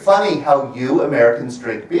very funny how you Americans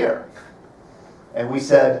drink beer. And we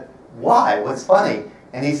said, why? What's funny?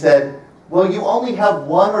 And he said, well, you only have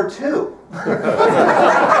 1 or 2. And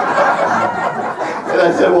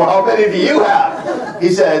I said, well, how many do you have? He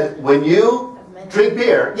said, when you drink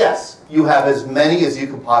beer, yes, you have as many as you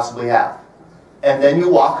can possibly have. And then you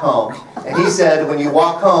walk home. And he said, when you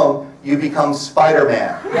walk home, you become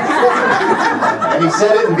Spider-Man. And he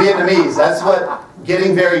said it in Vietnamese. That's what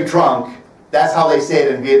getting very drunk, that's how they say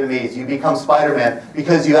it in Vietnamese. You become Spider-Man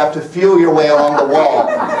because you have to feel your way along the wall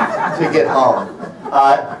to get home.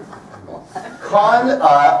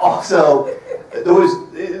 Also, there was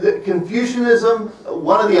Confucianism.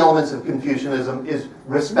 One of the elements of Confucianism is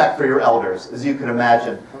respect for your elders, as you can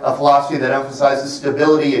imagine. A philosophy that emphasizes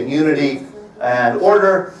stability and unity and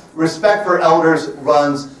order. Respect for elders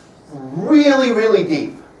runs really, really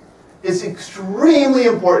deep. It's extremely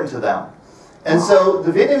important to them. And so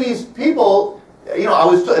the Vietnamese people, I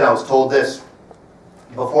was told this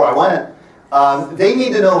before I went, they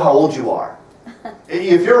need to know how old you are.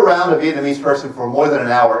 If you're around a Vietnamese person for more than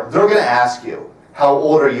an hour, they're going to ask you, how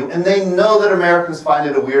old are you? And they know that Americans find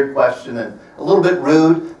it a weird question and a little bit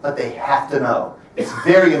rude, but they have to know. It's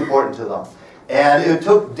very important to them. And it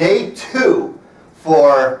took day 2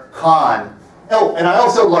 for Con. Oh, and I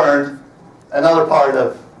also learned another part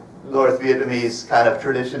of North Vietnamese kind of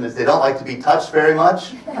tradition is they don't like to be touched very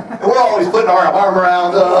much. And we're always putting our arm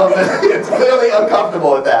around them. It's clearly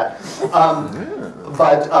uncomfortable with that.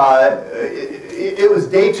 But it was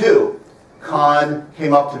day 2. Con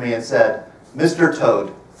came up to me and said, Mr.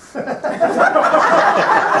 Toad. And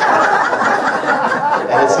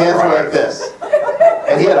his hands were like this.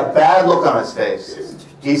 And he had a bad look on his face.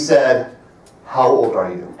 He said, how old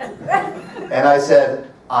are you? And I said,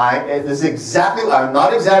 I'm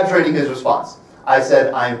not exaggerating his response. I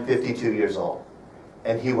said, I'm 52 years old.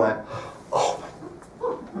 And he went, oh,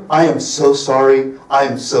 I am so sorry, I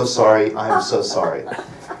am so sorry, I am so sorry.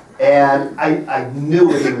 And I knew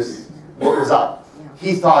what he was what was up.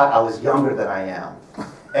 He thought I was younger than I am.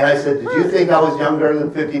 And I said, did you think I was younger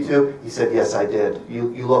than 52? He said, yes, I did.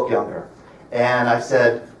 You look younger. And I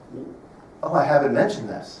said, oh, I haven't mentioned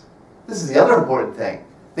this. This is the other important thing.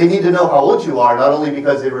 They need to know how old you are, not only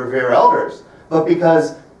because they revere elders, but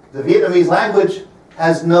because the Vietnamese language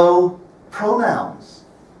has no pronouns.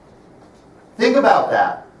 Think about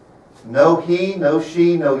that. No he, no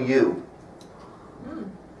she, no you.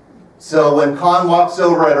 So when Con walks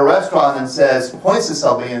over at a restaurant and says, points to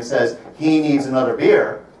somebody and says, he needs another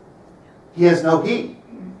beer, he has no he.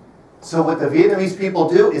 So what the Vietnamese people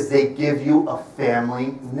do is they give you a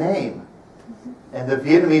family name. And the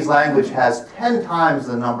Vietnamese language has 10 times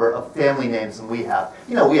the number of family names than we have.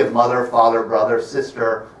 You know, we have mother, father, brother,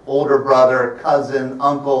 sister, older brother, cousin,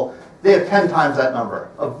 uncle. They have 10 times that number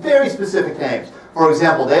of very specific names. For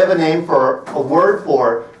example, they have a name for a word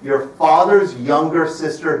for your father's younger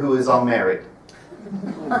sister who is unmarried.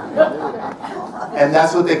 And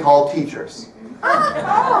that's what they call teachers.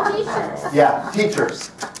 Oh, teachers. Yeah,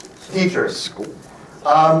 teachers. Teachers.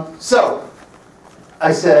 So,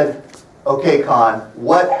 I said, okay, Con,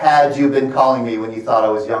 what had you been calling me when you thought I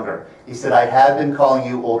was younger? He said, I had been calling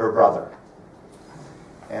you older brother.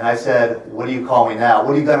 And I said, what do you call me now?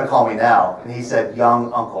 What are you going to call me now? And he said,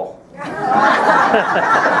 young uncle. And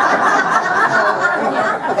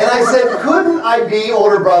I said, couldn't I be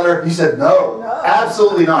older brother? He said, no,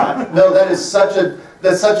 absolutely not. No, that's such a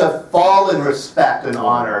fall in respect and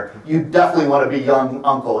honor. You definitely want to be young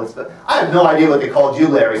uncle. I have no idea what they called you,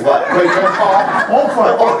 Larry. What? Great grandpa?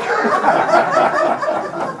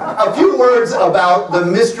 A few words about the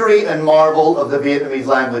mystery and marvel of the Vietnamese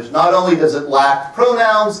language. Not only does it lack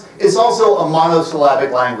pronouns, it's also a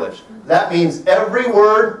monosyllabic language. That means every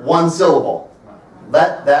word, one syllable.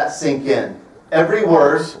 Let that sink in. Every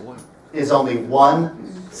word is only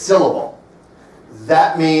one syllable.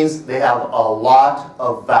 That means they have a lot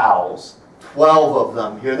of vowels. 12 of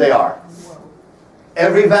them. Here they are.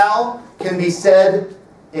 Every vowel can be said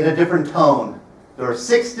in a different tone. There are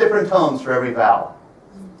 6 different tones for every vowel.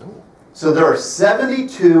 So there are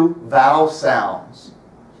 72 vowel sounds.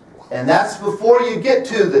 And that's before you get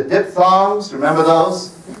to the diphthongs. Remember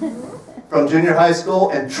those? From junior high school.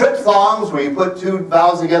 And triphthongs, where you put 2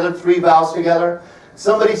 vowels together, 3 vowels together.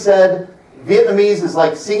 Somebody said, Vietnamese is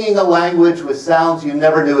like singing a language with sounds you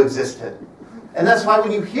never knew existed. And that's why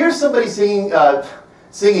when you hear somebody speaking in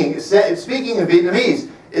Vietnamese,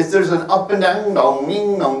 there's an up and down,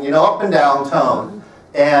 up and down tone.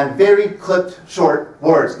 And very clipped, short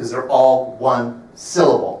words, because they're all one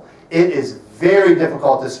syllable. It is very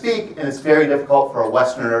difficult to speak, and it's very difficult for a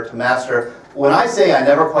Westerner to master. When I say I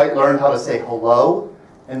never quite learned how to say hello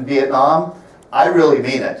in Vietnam, I really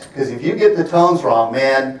mean it. Because if you get the tones wrong,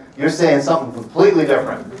 man, you're saying something completely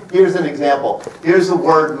different. Here's an example. Here's the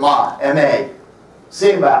word ma, M-A.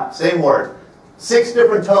 Same vowel, same word. 6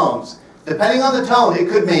 different tones. Depending on the tone, it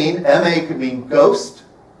could mean, M-A could mean ghost,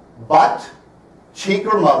 butt, cheek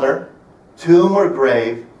or mother, tomb or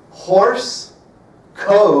grave, horse,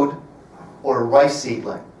 code, or rice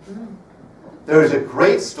seedling. There's a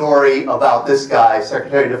great story about this guy,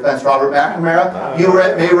 Secretary of Defense Robert McNamara. You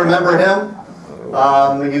may remember him.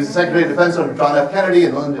 He was the Secretary of Defense under John F. Kennedy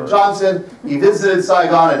and Lyndon Johnson. He visited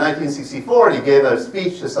Saigon in 1964 and he gave a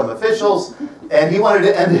speech to some officials. And he wanted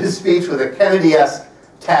to end his speech with a Kennedy-esque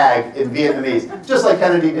tag in Vietnamese. Just like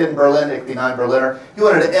Kennedy did in Berlin, Ich bin ein Berliner. He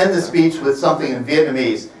wanted to end the speech with something in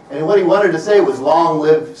Vietnamese. And what he wanted to say was, long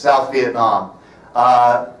live South Vietnam.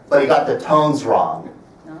 But he got the tones wrong.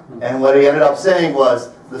 And what he ended up saying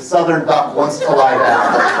was, the southern duck wants to lie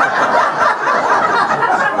down.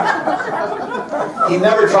 He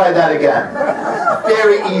never tried that again.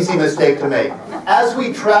 Very easy mistake to make. As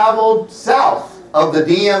we traveled south of the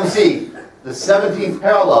DMZ, the 17th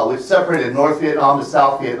parallel, which separated North Vietnam to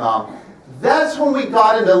South Vietnam, that's when we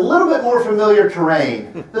got into a little bit more familiar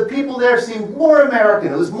terrain. The people there seemed more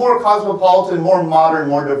American. It was more cosmopolitan, more modern,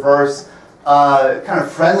 more diverse, kind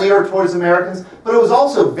of friendlier towards Americans. But it was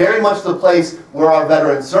also very much the place where our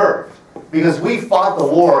veterans served, because we fought the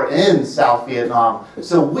war in South Vietnam.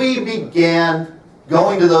 So we began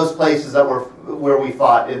going to those places that were where we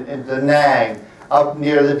fought, in Da Nang, up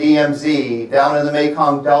near the DMZ, down in the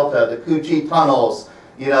Mekong Delta, the Cu Chi tunnels,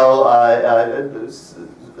 you know,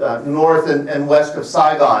 north and west of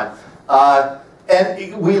Saigon.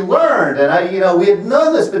 And we learned, and we had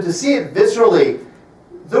known this, but to see it viscerally,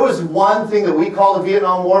 there was one thing that we call the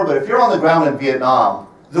Vietnam War, but if you're on the ground in Vietnam,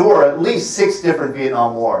 there were at least 6 different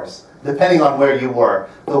Vietnam Wars, depending on where you were.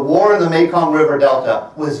 The war in the Mekong River Delta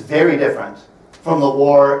was very different from the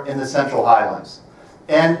war in the Central Highlands.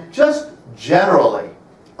 And just generally,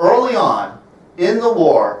 early on in the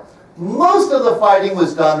war, Most of the fighting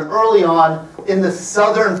was done early on in the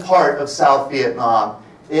southern part of South Vietnam,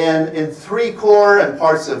 in 3 Corps and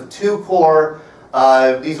parts of 2 Corps.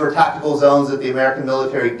 These were tactical zones that the American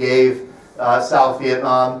military gave South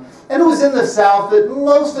Vietnam. And it was in the South that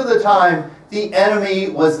most of the time the enemy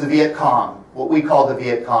was the Viet Cong, what we call the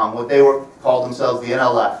Viet Cong, what they called themselves the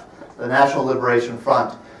NLF, the National Liberation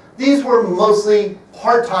Front. These were mostly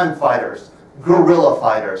part-time fighters, guerrilla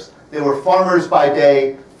fighters. They were farmers by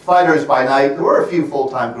day, fighters by night. There were a few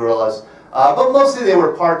full-time guerrillas, but mostly they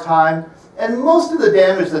were part-time. And most of the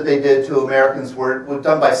damage that they did to Americans were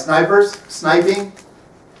done by snipers, sniping,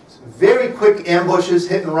 very quick ambushes,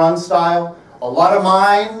 hit-and-run style, a lot of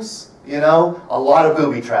mines, you know, a lot of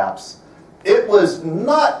booby traps. It was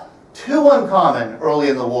not too uncommon early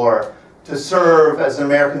in the war to serve as an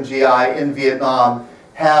American GI in Vietnam,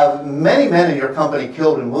 have many men in your company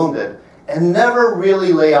killed and wounded, and never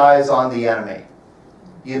really lay eyes on the enemy.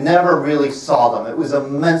 You never really saw them. It was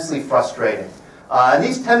immensely frustrating. And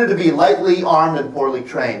these tended to be lightly armed and poorly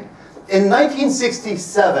trained. In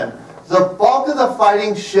 1967, the bulk of the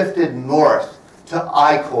fighting shifted north to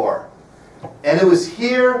I Corps. And it was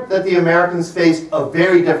here that the Americans faced a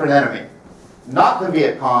very different enemy. Not the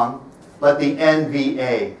Viet Cong, but the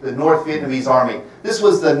NVA, the North Vietnamese Army. This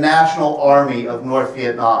was the National Army of North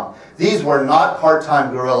Vietnam. These were not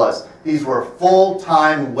part-time guerrillas. These were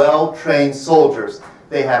full-time, well-trained soldiers.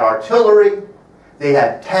 They had artillery, they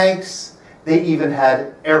had tanks, they even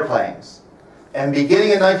had airplanes. And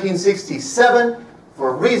beginning in 1967,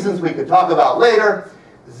 for reasons we could talk about later,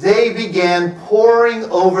 they began pouring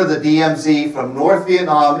over the DMZ from North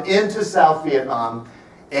Vietnam into South Vietnam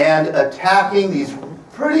and attacking these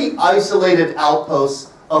pretty isolated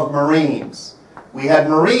outposts of Marines. We had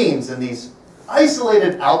Marines in these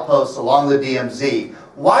isolated outposts along the DMZ.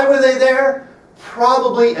 Why were they there?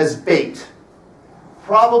 Probably as bait.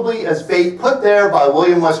 Probably as bait put there by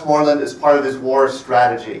William Westmoreland as part of his war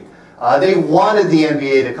strategy. They wanted the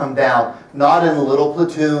NVA to come down, not in little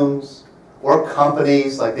platoons or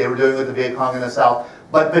companies like they were doing with the Viet Cong in the South,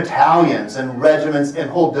 but battalions and regiments and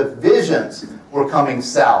whole divisions were coming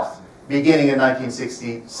south beginning in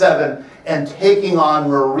 1967 and taking on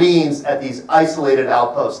Marines at these isolated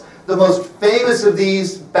outposts. The most famous of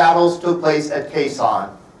these battles took place at Quai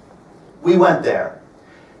Son. We went there.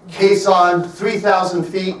 Quai Son, 3,000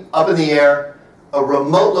 feet up in the air, a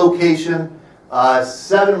remote location,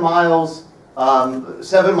 7 miles from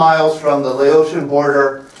the Laotian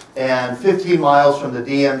border and 15 miles from the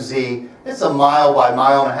DMZ. It's a mile by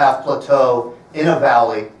mile and a half plateau in a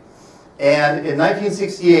valley. And in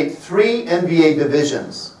 1968, 3 NVA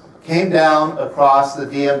divisions came down across the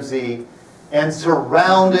DMZ and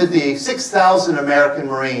surrounded the 6,000 American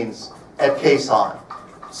Marines at Quai Son.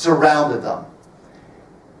 Surrounded them.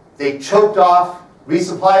 They choked off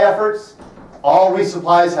resupply efforts. All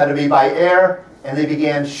resupplies had to be by air, and they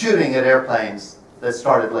began shooting at airplanes that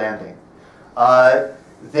started landing.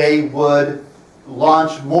 They would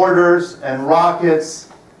launch mortars and rockets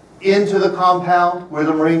into the compound where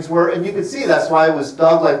the Marines were, and you could see that's why it was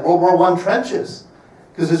dug like World War I trenches,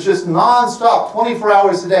 because it's just non-stop, 24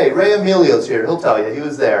 hours a day. Ray Emilio's here, he'll tell you, he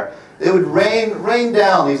was there. They would rain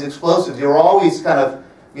down these explosives. You were always kind of,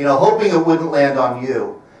 you know, hoping it wouldn't land on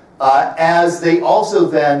you. As they also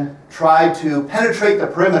then tried to penetrate the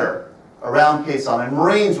perimeter around Quai Son, and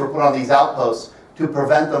Marines were put on these outposts to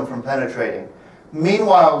prevent them from penetrating.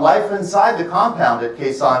 Meanwhile, life inside the compound at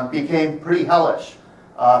Quai Son became pretty hellish.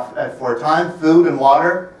 For a time, food and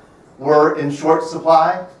water were in short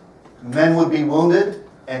supply. Men would be wounded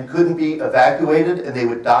and couldn't be evacuated, and they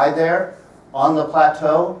would die there on the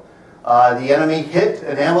plateau. The enemy hit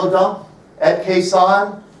an ammo dump at Quai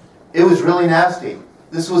Son. It was really nasty.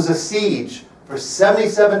 This was a siege for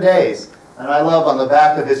 77 days. And I love on the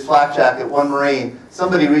back of his flak jacket, one Marine,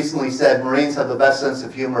 somebody recently said, Marines have the best sense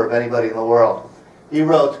of humor of anybody in the world. He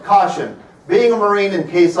wrote, "Caution, being a Marine in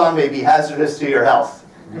Quai Son may be hazardous to your health."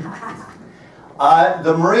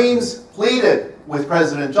 The Marines pleaded with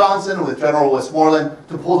President Johnson and with General Westmoreland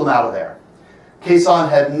to pull them out of there. Quai Son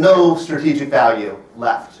had no strategic value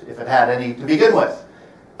left, if it had any to begin with.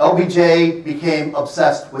 LBJ became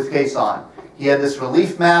obsessed with Quai Son. He had this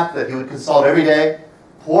relief map that he would consult every day,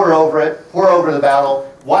 pore over the battle,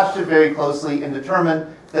 watched it very closely, and determined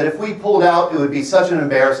that if we pulled out, it would be such an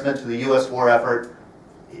embarrassment to the U.S. war effort,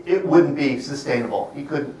 it wouldn't be sustainable.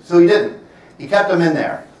 So he didn't. He kept them in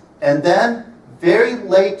there. And then, very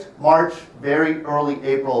late March, very early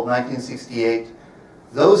April of 1968,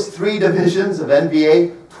 those 3 divisions of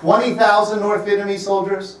NVA, 20,000 North Vietnamese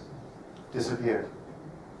soldiers, disappeared,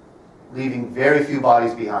 leaving very few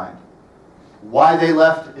bodies behind. Why they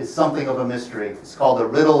left is something of a mystery. It's called the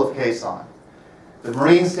Riddle of Quezon. The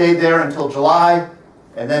Marines stayed there until July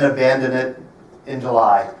and then abandoned it in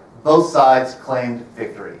July. Both sides claimed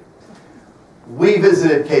victory. We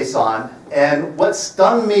visited Quezon, and what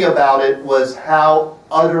stunned me about it was how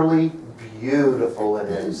utterly beautiful it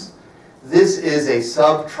is. This is a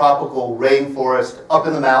subtropical rainforest up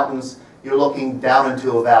in the mountains. You're looking down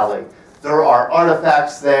into a valley. There are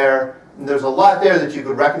artifacts there, and there's a lot there that you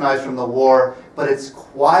could recognize from the war, but it's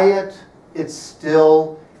quiet, it's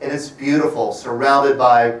still, and it's beautiful, surrounded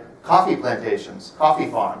by coffee plantations, coffee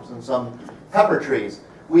farms, and some pepper trees.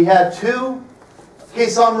 We had two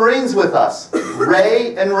Quezon Marines with us,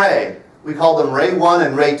 Ray and Ray. We called them Ray 1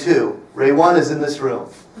 and Ray 2. Ray 1 is in this room.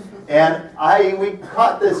 And we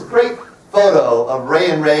caught this great photo of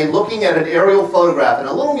Ray and Ray looking at an aerial photograph in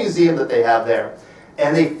a little museum that they have there.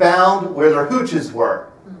 And they found where their hooches were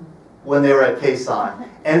when they were at Quezon.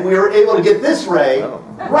 And we were able to get this Ray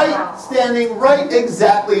standing right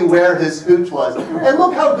exactly where his hooch was. And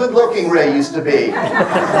look how good looking Ray used to be.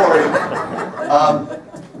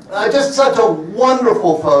 Just such a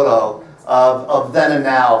wonderful photo of then and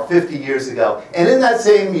now, 50 years ago. And in that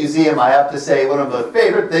same museum, I have to say, one of the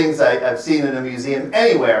favorite things I've seen in a museum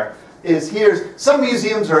anywhere is some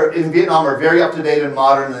museums in Vietnam are very up to date and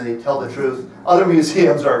modern and they tell the truth. Other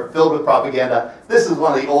museums are filled with propaganda. This is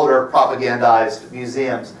one of the older propagandized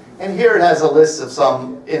museums. And here it has a list of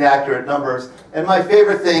some inaccurate numbers. And my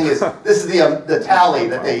favorite thing is, this is the tally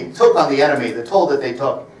that they took on the enemy, the toll that they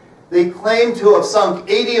took. They claim to have sunk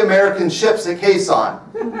 80 American ships at Quezon.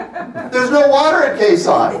 There's no water at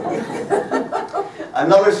Quezon.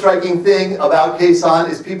 Another striking thing about Quezon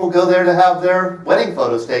is people go there to have their wedding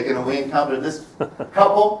photos taken, and we encountered this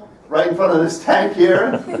couple right in front of this tank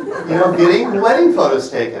here, getting wedding photos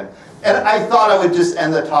taken. And I thought I would just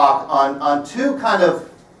end the talk on two kind of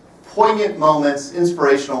poignant moments,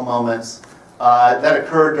 inspirational moments that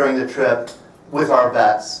occurred during the trip with our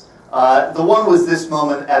vets. The one was this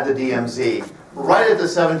moment at the DMZ. Right at the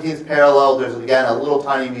 17th parallel, there's again a little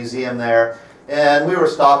tiny museum there. And we were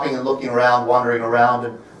stopping and looking around, wandering around.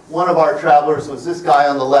 And one of our travelers was this guy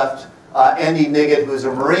on the left, Andy Niggett, who's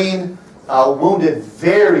a Marine, wounded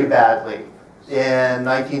very badly in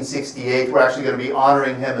 1968. We're actually going to be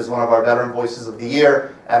honoring him as one of our Veteran Voices of the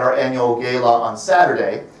Year at our annual gala on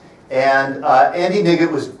Saturday. And Andy Niggett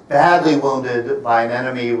was badly wounded by an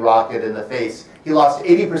enemy rocket in the face. He lost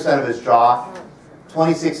 80% of his jaw,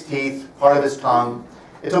 26 teeth, part of his tongue.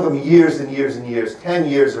 It took him years and years and years, 10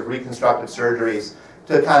 years of reconstructive surgeries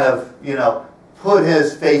to kind of, put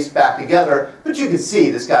his face back together. But you could see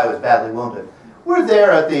this guy was badly wounded. We're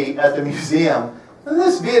there at the museum, and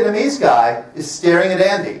this Vietnamese guy is staring at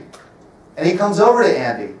Andy. And he comes over to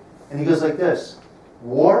Andy, and he goes like this,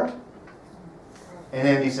 "War?" And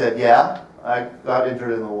Andy said, "Yeah, I got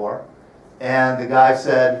injured in the war." And the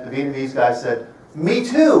Vietnamese guy said, "Me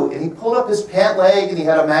too." And he pulled up his pant leg, and he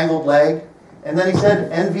had a mangled leg. And then he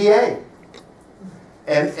said, "NVA."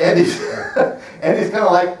 And Andy's kind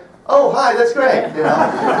of like, "Oh, hi, that's great."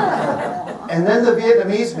 And then the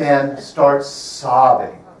Vietnamese man starts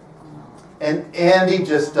sobbing. And Andy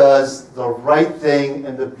just does the right thing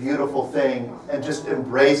and the beautiful thing and just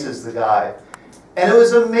embraces the guy. And it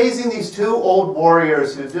was amazing, these two old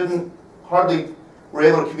warriors who hardly were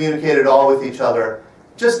able to communicate at all with each other,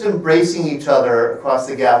 just embracing each other across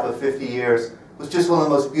the gap of 50 years was just one of the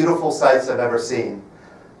most beautiful sights I've ever seen.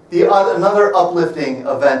 Another uplifting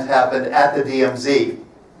event happened at the DMZ.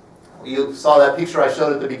 You saw that picture I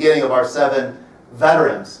showed at the beginning of our 7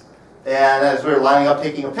 veterans. And as we were lining up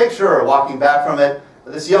taking a picture or walking back from it,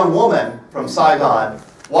 this young woman from Saigon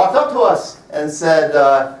walked up to us and said,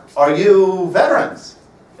 "Are you veterans?"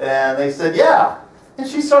 And they said, "Yeah." And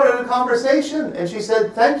she started a conversation and she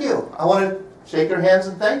said, "Thank you. I want to shake your hands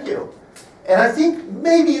and thank you." And I think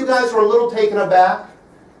maybe you guys were a little taken aback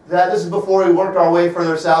that this is before we worked our way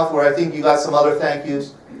further south, where I think you got some other thank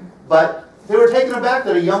yous. But they were taken aback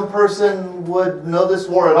that a young person would know this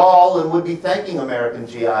war at all and would be thanking American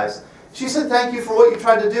GIs. She said, "Thank you for what you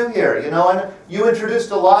tried to do here. And you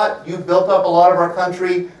introduced a lot. You built up a lot of our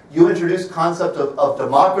country. You introduced concept of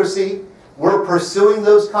democracy. We're pursuing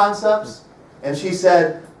those concepts." And she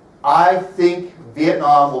said, "I think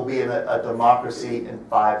Vietnam will be a democracy in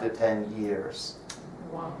 5 to 10 years.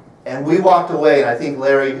 Wow. And we walked away, and I think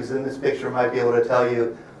Larry, who's in this picture, might be able to tell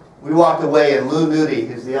you, we walked away, and Lou Nudie,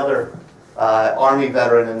 who's the other Army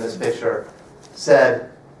veteran in this picture, said,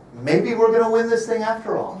 "Maybe we're going to win this thing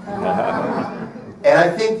after all." And I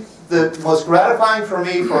think the most gratifying for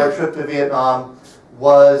me for our trip to Vietnam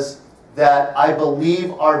was that I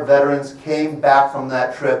believe our veterans came back from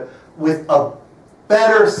that trip with a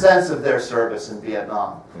better sense of their service in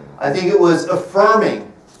Vietnam. I think it was affirming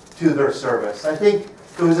to their service. I think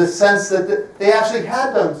there was a sense that they actually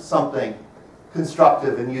had done something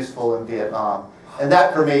constructive and useful in Vietnam. And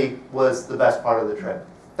that, for me, was the best part of the trip.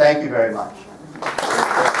 Thank you very much.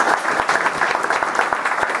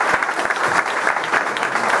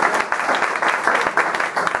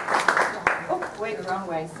 Wrong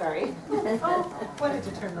way, sorry. Wanted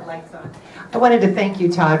to turn the lights on. I wanted to thank you,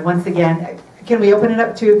 Todd, once again. Can we open it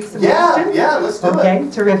up to some questions? Yeah, let's do it. Okay,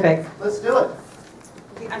 terrific. Let's do it.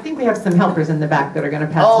 I think we have some helpers in the back that are going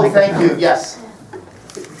to pass. Oh, thank you. Yes.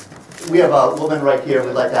 We have a woman right here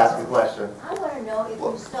who'd like to ask a question. I want to know if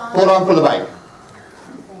you saw... Hold on for the mic.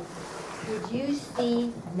 Did you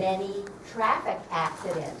see many traffic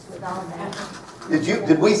accidents with all that?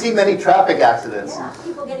 Did we see many traffic accidents? Yeah,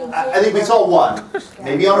 people getting killed. I think we saw one.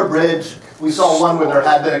 Maybe on a bridge. We saw one where there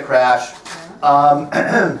had been a crash.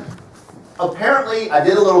 Apparently, I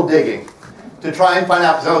did a little digging to try and find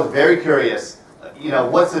out, because I was very curious, you know,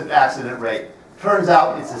 what's the accident rate? Turns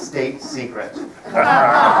out it's a state secret.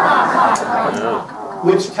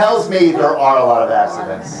 Which tells me there are a lot of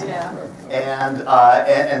accidents. And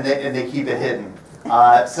they keep it hidden.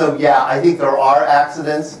 So yeah, I think there are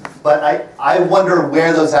accidents, but I wonder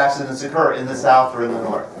where those accidents occur, in the South or in the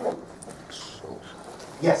North.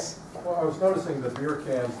 Yes? Well, I was noticing the beer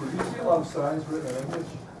cans. Did you see a lot of signs written in English?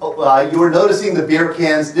 Oh, you were noticing the beer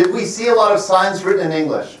cans. Did we see a lot of signs written in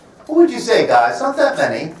English? What would you say, guys? Not that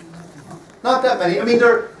many. Not that many. I mean,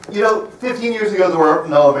 15 years ago, there were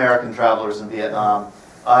no American travelers in Vietnam.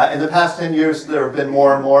 In the past 10 years, there have been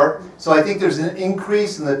more and more. So I think there's an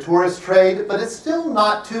increase in the tourist trade, but it's still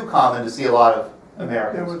not too common to see a lot of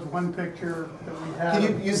Americans. There was one picture that we had. Can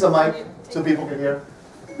you use the mic so people can hear?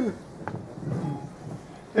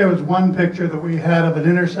 There was one picture that we had of an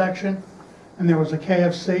intersection, and there was a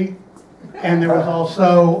KFC, and there was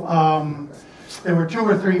also, there were 2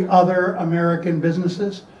 or 3 other American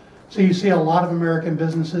businesses. So you see a lot of American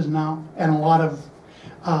businesses now, and a lot of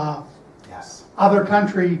other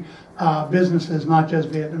country businesses, not just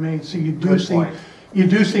Vietnamese. So you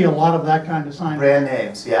do see a lot of that kind of sign. Brand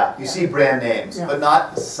names, yeah. You see brand names, Yeah. but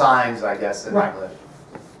not signs, I guess, in Right. English.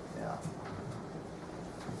 Yeah.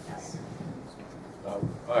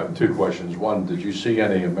 I have 2 questions. One, did you see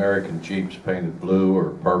any American Jeeps painted blue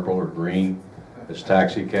or purple or green as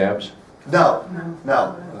taxi cabs? No,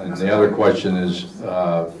 no. And the other question is,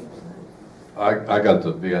 I got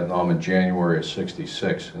to Vietnam in January of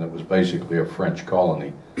 '66, and it was basically a French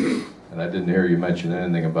colony. And I didn't hear you mention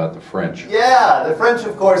anything about the French. Yeah, the French,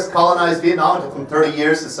 of course, colonized Vietnam. It took them 30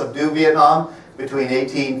 years to subdue Vietnam between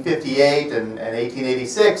 1858 and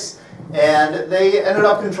 1886. And they ended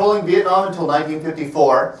up controlling Vietnam until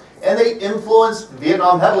 1954. And they influenced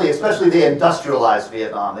Vietnam heavily, especially they industrialized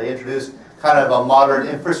Vietnam. They introduced kind of a modern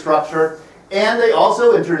infrastructure. And they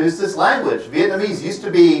also introduced this language. Vietnamese used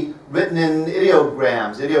to be written in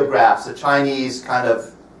ideographs, a Chinese kind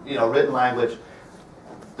of, written language.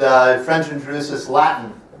 The French introduced this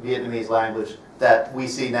Latin Vietnamese language that we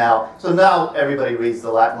see now. So now everybody reads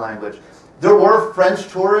the Latin language. There were French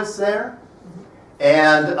tourists there.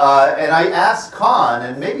 And I asked Con,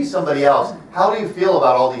 and maybe somebody else, how do you feel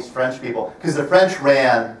about all these French people? Because the French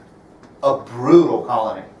ran a brutal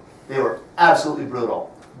colony. They were absolutely brutal.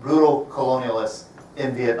 Brutal colonialists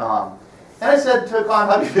in Vietnam. And I said to Con,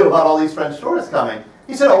 how do you feel about all these French tourists coming?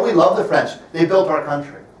 He said, oh, we love the French. They built our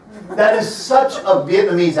country. That is such a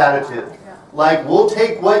Vietnamese attitude. Like, we'll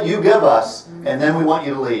take what you give us, and then we want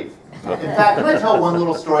you to leave. In fact, can I tell one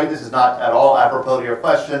little story? This is not at all apropos to your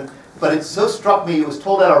question, but it so struck me. It was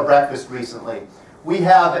told at our breakfast recently. We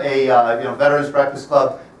have a Veterans Breakfast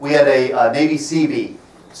Club. We had a Navy Seabee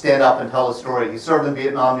stand up and tell a story. He served in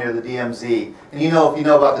Vietnam near the DMZ. And if you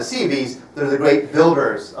know about the Seabees, they're the great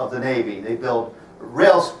builders of the Navy. They build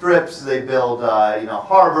rail strips, they build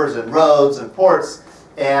harbors and roads and ports,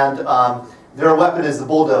 and their weapon is the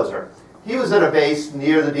bulldozer. He was at a base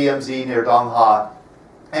near the DMZ, near Dong Ha,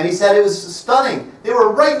 and he said it was stunning. They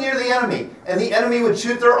were right near the enemy, and the enemy would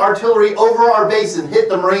shoot their artillery over our base and hit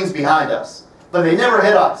the Marines behind us. But they never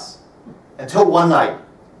hit us until one night,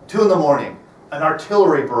 2 in the morning. An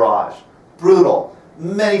artillery barrage, brutal.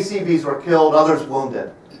 Many Seabees were killed, others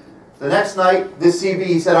wounded. The next night, this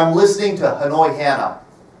Seabee said, I'm listening to Hanoi Hannah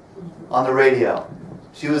on the radio.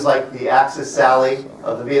 She was like the Axis Sally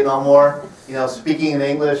of the Vietnam War, speaking in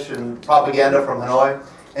English and propaganda from Hanoi.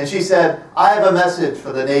 And she said, I have a message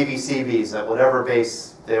for the Navy Seabees at whatever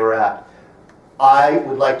base they were at. I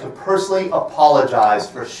would like to personally apologize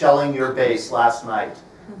for shelling your base last night.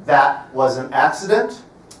 That was an accident.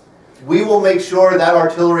 we will make sure that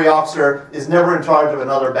artillery officer is never in charge of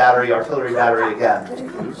another artillery battery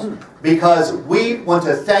again. Because we want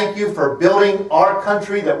to thank you for building our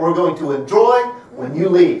country that we're going to enjoy when you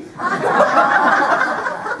leave.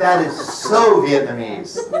 That is so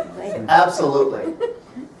Vietnamese. Absolutely.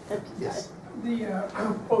 Yes. The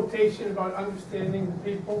quotation about understanding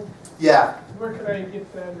the people, Yeah. where can I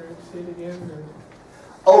get that or say it again? Or?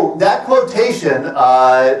 Oh, that quotation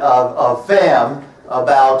of FAM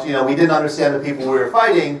about, you know, we didn't understand the people we were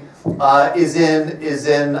fighting is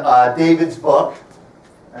in David's book.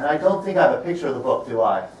 And I don't think I have a picture of the book, do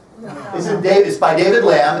I? No. It's by David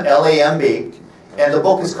Lamb, L-A-M-B. And the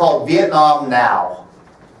book is called Vietnam Now.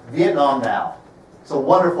 Vietnam Now. It's a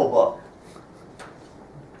wonderful book.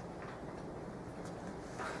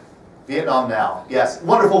 Vietnam Now. Yes,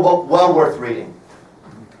 wonderful book, well worth reading.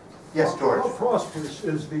 Yes, George. How prosperous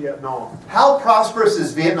is Vietnam? How prosperous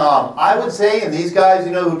is Vietnam? I would say, and these guys,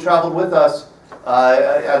 you know, who traveled with us,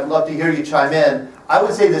 I'd love to hear you chime in. I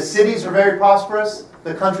would say the cities are very prosperous.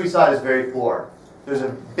 The countryside is very poor. There's a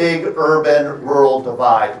big urban-rural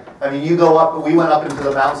divide. I mean, you go up, we went up into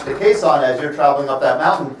the mountains to Quezon. As you're traveling up that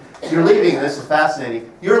mountain, you're leaving, and this is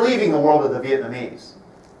fascinating, you're leaving the world of the Vietnamese.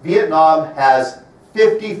 Vietnam has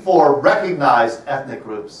 54 recognized ethnic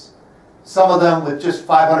groups. Some of them with just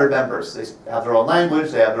 500 members. They have their own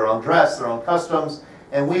language, they have their own dress, their own customs.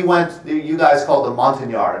 And we went, you guys called them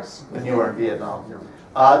Montagnards when you were in Vietnam.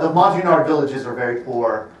 The Montagnard villages are very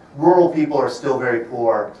poor. Rural people are still very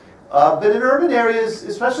poor. But in urban areas,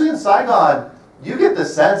 especially in Saigon, you get the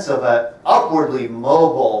sense of an upwardly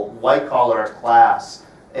mobile white-collar class.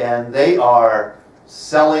 And they are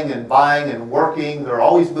selling and buying and working. They're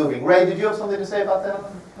always moving. Ray, did you have something to say about that?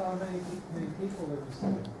 How many people live in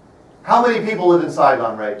Saigon? How many people live in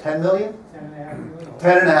Saigon, Ray? 10 million? 10.5 million.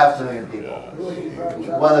 10.5 million people.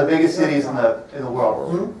 One of the biggest cities in the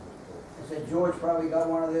world. I said, George probably got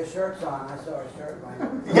one of their shirts on. I saw a shirt by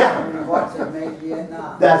Yeah. What's it made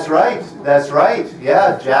Vietnam? That's right. That's right.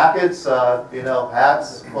 Yeah, jackets, you know,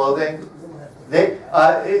 hats, clothing.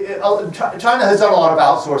 China has done a lot of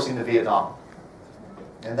outsourcing to Vietnam,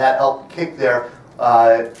 and that helped kick their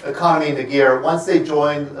economy into gear. Once they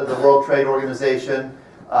joined the World Trade Organization,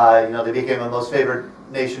 you know, they became a most favored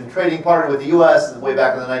nation trading partner with the U.S. way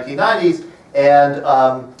back in the 1990s, and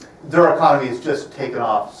their economy has just taken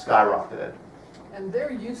off, skyrocketed. And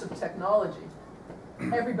their use of technology.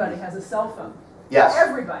 Everybody has a cell phone. Yes.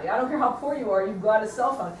 Everybody. I don't care how poor you are, you've got a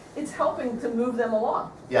cell phone. It's helping to move them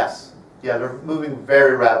along. Yes. Yeah, they're moving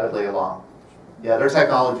very rapidly along. Yeah, their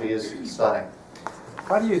technology is stunning.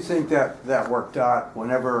 How do you think that worked out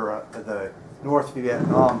whenever the North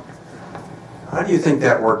Vietnam, how do you think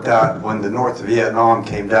that worked out when the North Vietnam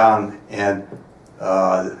came down and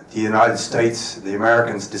the United States, the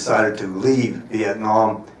Americans decided to leave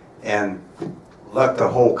Vietnam and let the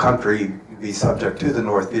whole country be subject to the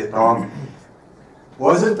North Vietnam?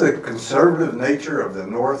 Wasn't the conservative nature of the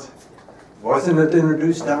North, wasn't it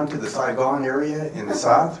introduced down to the Saigon area in the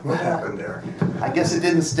South? What happened there? I guess it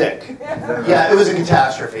didn't stick. Yeah, it was a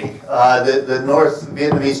catastrophe. The North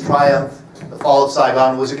Vietnamese triumph, the fall of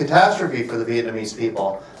Saigon, was a catastrophe for the Vietnamese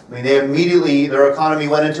people. I mean, they immediately, their economy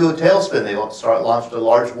went into a tailspin. They launched a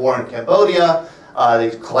large war in Cambodia. They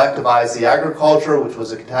collectivized the agriculture, which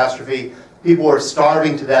was a catastrophe. People were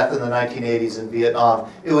starving to death in the 1980s in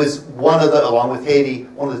Vietnam. It was one of the, along with Haiti,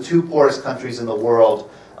 one of the two poorest countries in the world.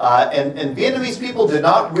 And Vietnamese people did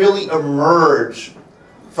not really emerge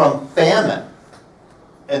from famine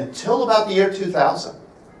until about the year 2000,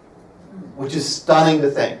 which is stunning to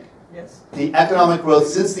think. Yes. The economic growth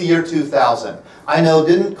since the year 2000. I know,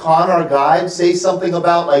 didn't Con, our guide, say something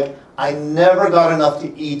about, like, I never got enough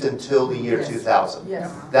to eat until the year 2000.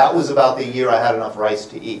 Yes. That was about the year I had enough rice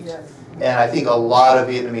to eat. Yes. And I think a lot of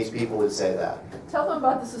Vietnamese people would say that. Tell them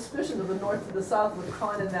about the suspicion of the North to the South with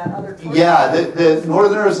Con and that other tour. Yeah, the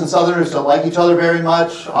Northerners and Southerners don't like each other very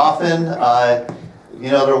much, often. You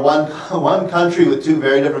know, they're one country with two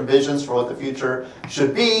very different visions for what the future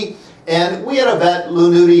should be. And we had a vet,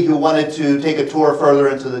 Lou Nudie, who wanted to take a tour further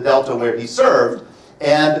into the Delta where he served.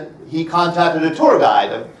 And he contacted a tour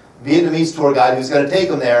guide, a Vietnamese tour guide who's going to take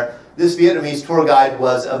him there. This Vietnamese tour guide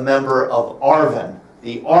was a member of ARVN,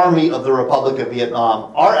 the Army of the Republic of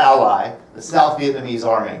Vietnam, our ally, the South Vietnamese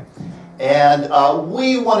Army. And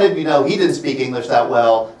we wanted, you know, he didn't speak English that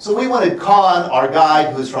well, so we wanted Con, our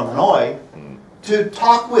guide, who's from Hanoi, to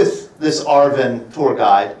talk with this ARVN tour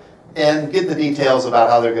guide and get the details about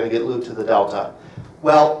how they're going to get Lou to the Delta.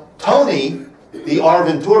 Well, Tony, the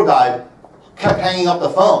ARVN tour guide, kept hanging up the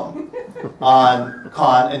phone on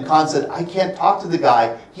Con, and Con said, I can't talk to the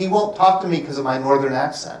guy. He won't talk to me because of my northern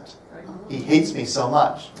accent. He hates me so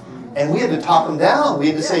much. And we had to talk him down. We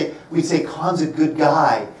had to say, we'd say, Khan's a good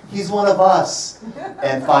guy. He's one of us.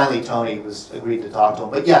 And finally, Tony agreed to talk to him.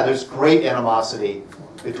 But yeah, there's great animosity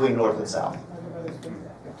between North and South.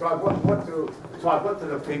 Todd, what do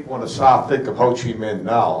the people in the South think of Ho Chi Minh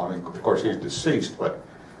now? I mean, of course, he's deceased, but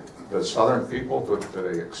the Southern people, would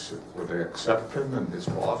they accept him and his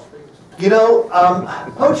philosophy? You know,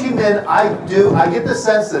 Ho Chi Minh, I get the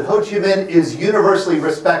sense that Ho Chi Minh is universally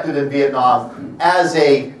respected in Vietnam as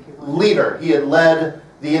a leader. He had led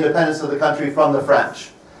the independence of the country from the French.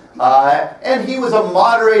 And he was a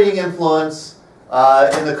moderating influence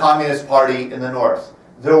in the Communist Party in the North.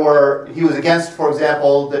 He was against, for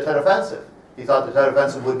example, the Tet Offensive. He thought the Tet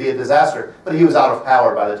Offensive would be a disaster, but he was out of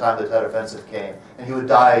power by the time the Tet Offensive came, and he would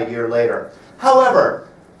die a year later. However,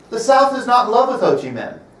 the South is not in love with Ho Chi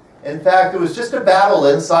Minh. In fact, it was just a battle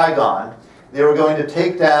in Saigon. They were going to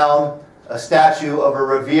take down a statue of a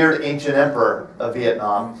revered ancient emperor of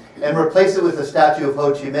Vietnam and replace it with a statue of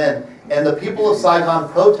Ho Chi Minh. And the people of Saigon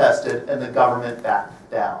protested, and the government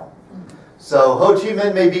backed down. So Ho Chi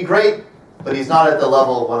Minh may be great, but he's not at the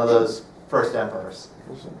level of one of those first emperors.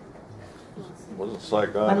 Wasn't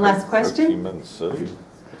Saigon One last question? Ho Chi Minh City?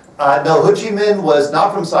 No, Ho Chi Minh was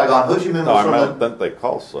not from Saigon. Ho Chi Minh was from meant they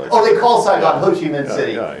call Saigon. Oh, they call Saigon Ho Chi Minh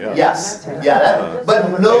City. Yeah. Yes,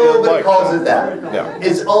 but nobody calls it that. Yeah.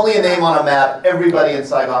 It's only a name on a map. Everybody in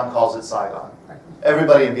Saigon calls it Saigon.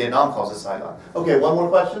 Everybody in Vietnam calls it Saigon. Okay, one more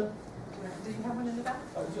question? Do you have one in the back?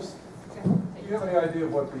 Do you have any idea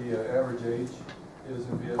of what the average age is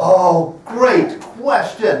in Vietnam? Oh, great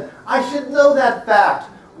question. I should know that fact.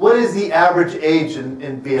 What is the average age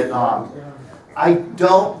in Vietnam? I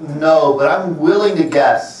don't know, but I'm willing to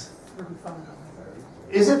guess.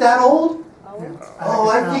 Is it that old? Oh,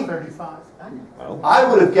 I think 35. I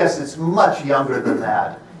would have guessed it's much younger than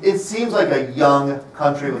that. It seems like a young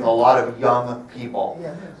country with a lot of young people.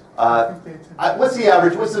 What's the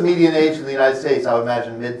average? What's the median age in the United States? I would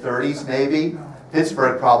imagine mid-30s, maybe.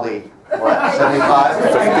 Pittsburgh, probably, what, 75?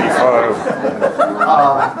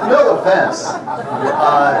 55. No offense.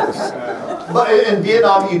 But in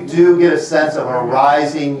Vietnam, you do get a sense of a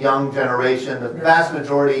rising young generation. The vast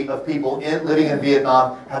majority of people living in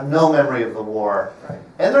Vietnam have no memory of the war.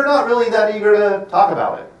 And they're not really that eager to talk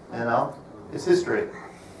about it, you know? It's history.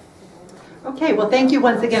 Okay, well, thank you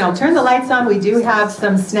once again. I'll turn the lights on. We do have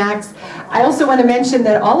some snacks. I also want to mention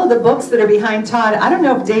that all of the books that are behind Todd, I don't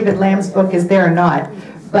know if David Lamb's book is there or not,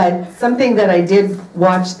 but something that I did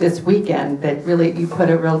watch this weekend that really, you put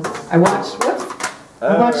a real, I watched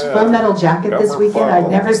Full Metal Jacket this weekend. I've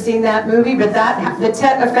never seen that movie, but the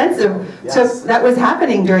Tet Offensive, that was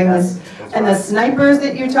happening during this. And the snipers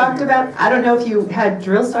that you talked about, I don't know if you had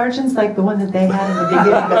drill sergeants like the one that they had in the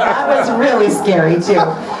beginning, but that was really scary too.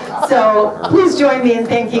 So please join me in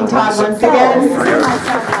thanking Todd once again.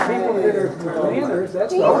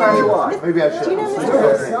 Maybe I should.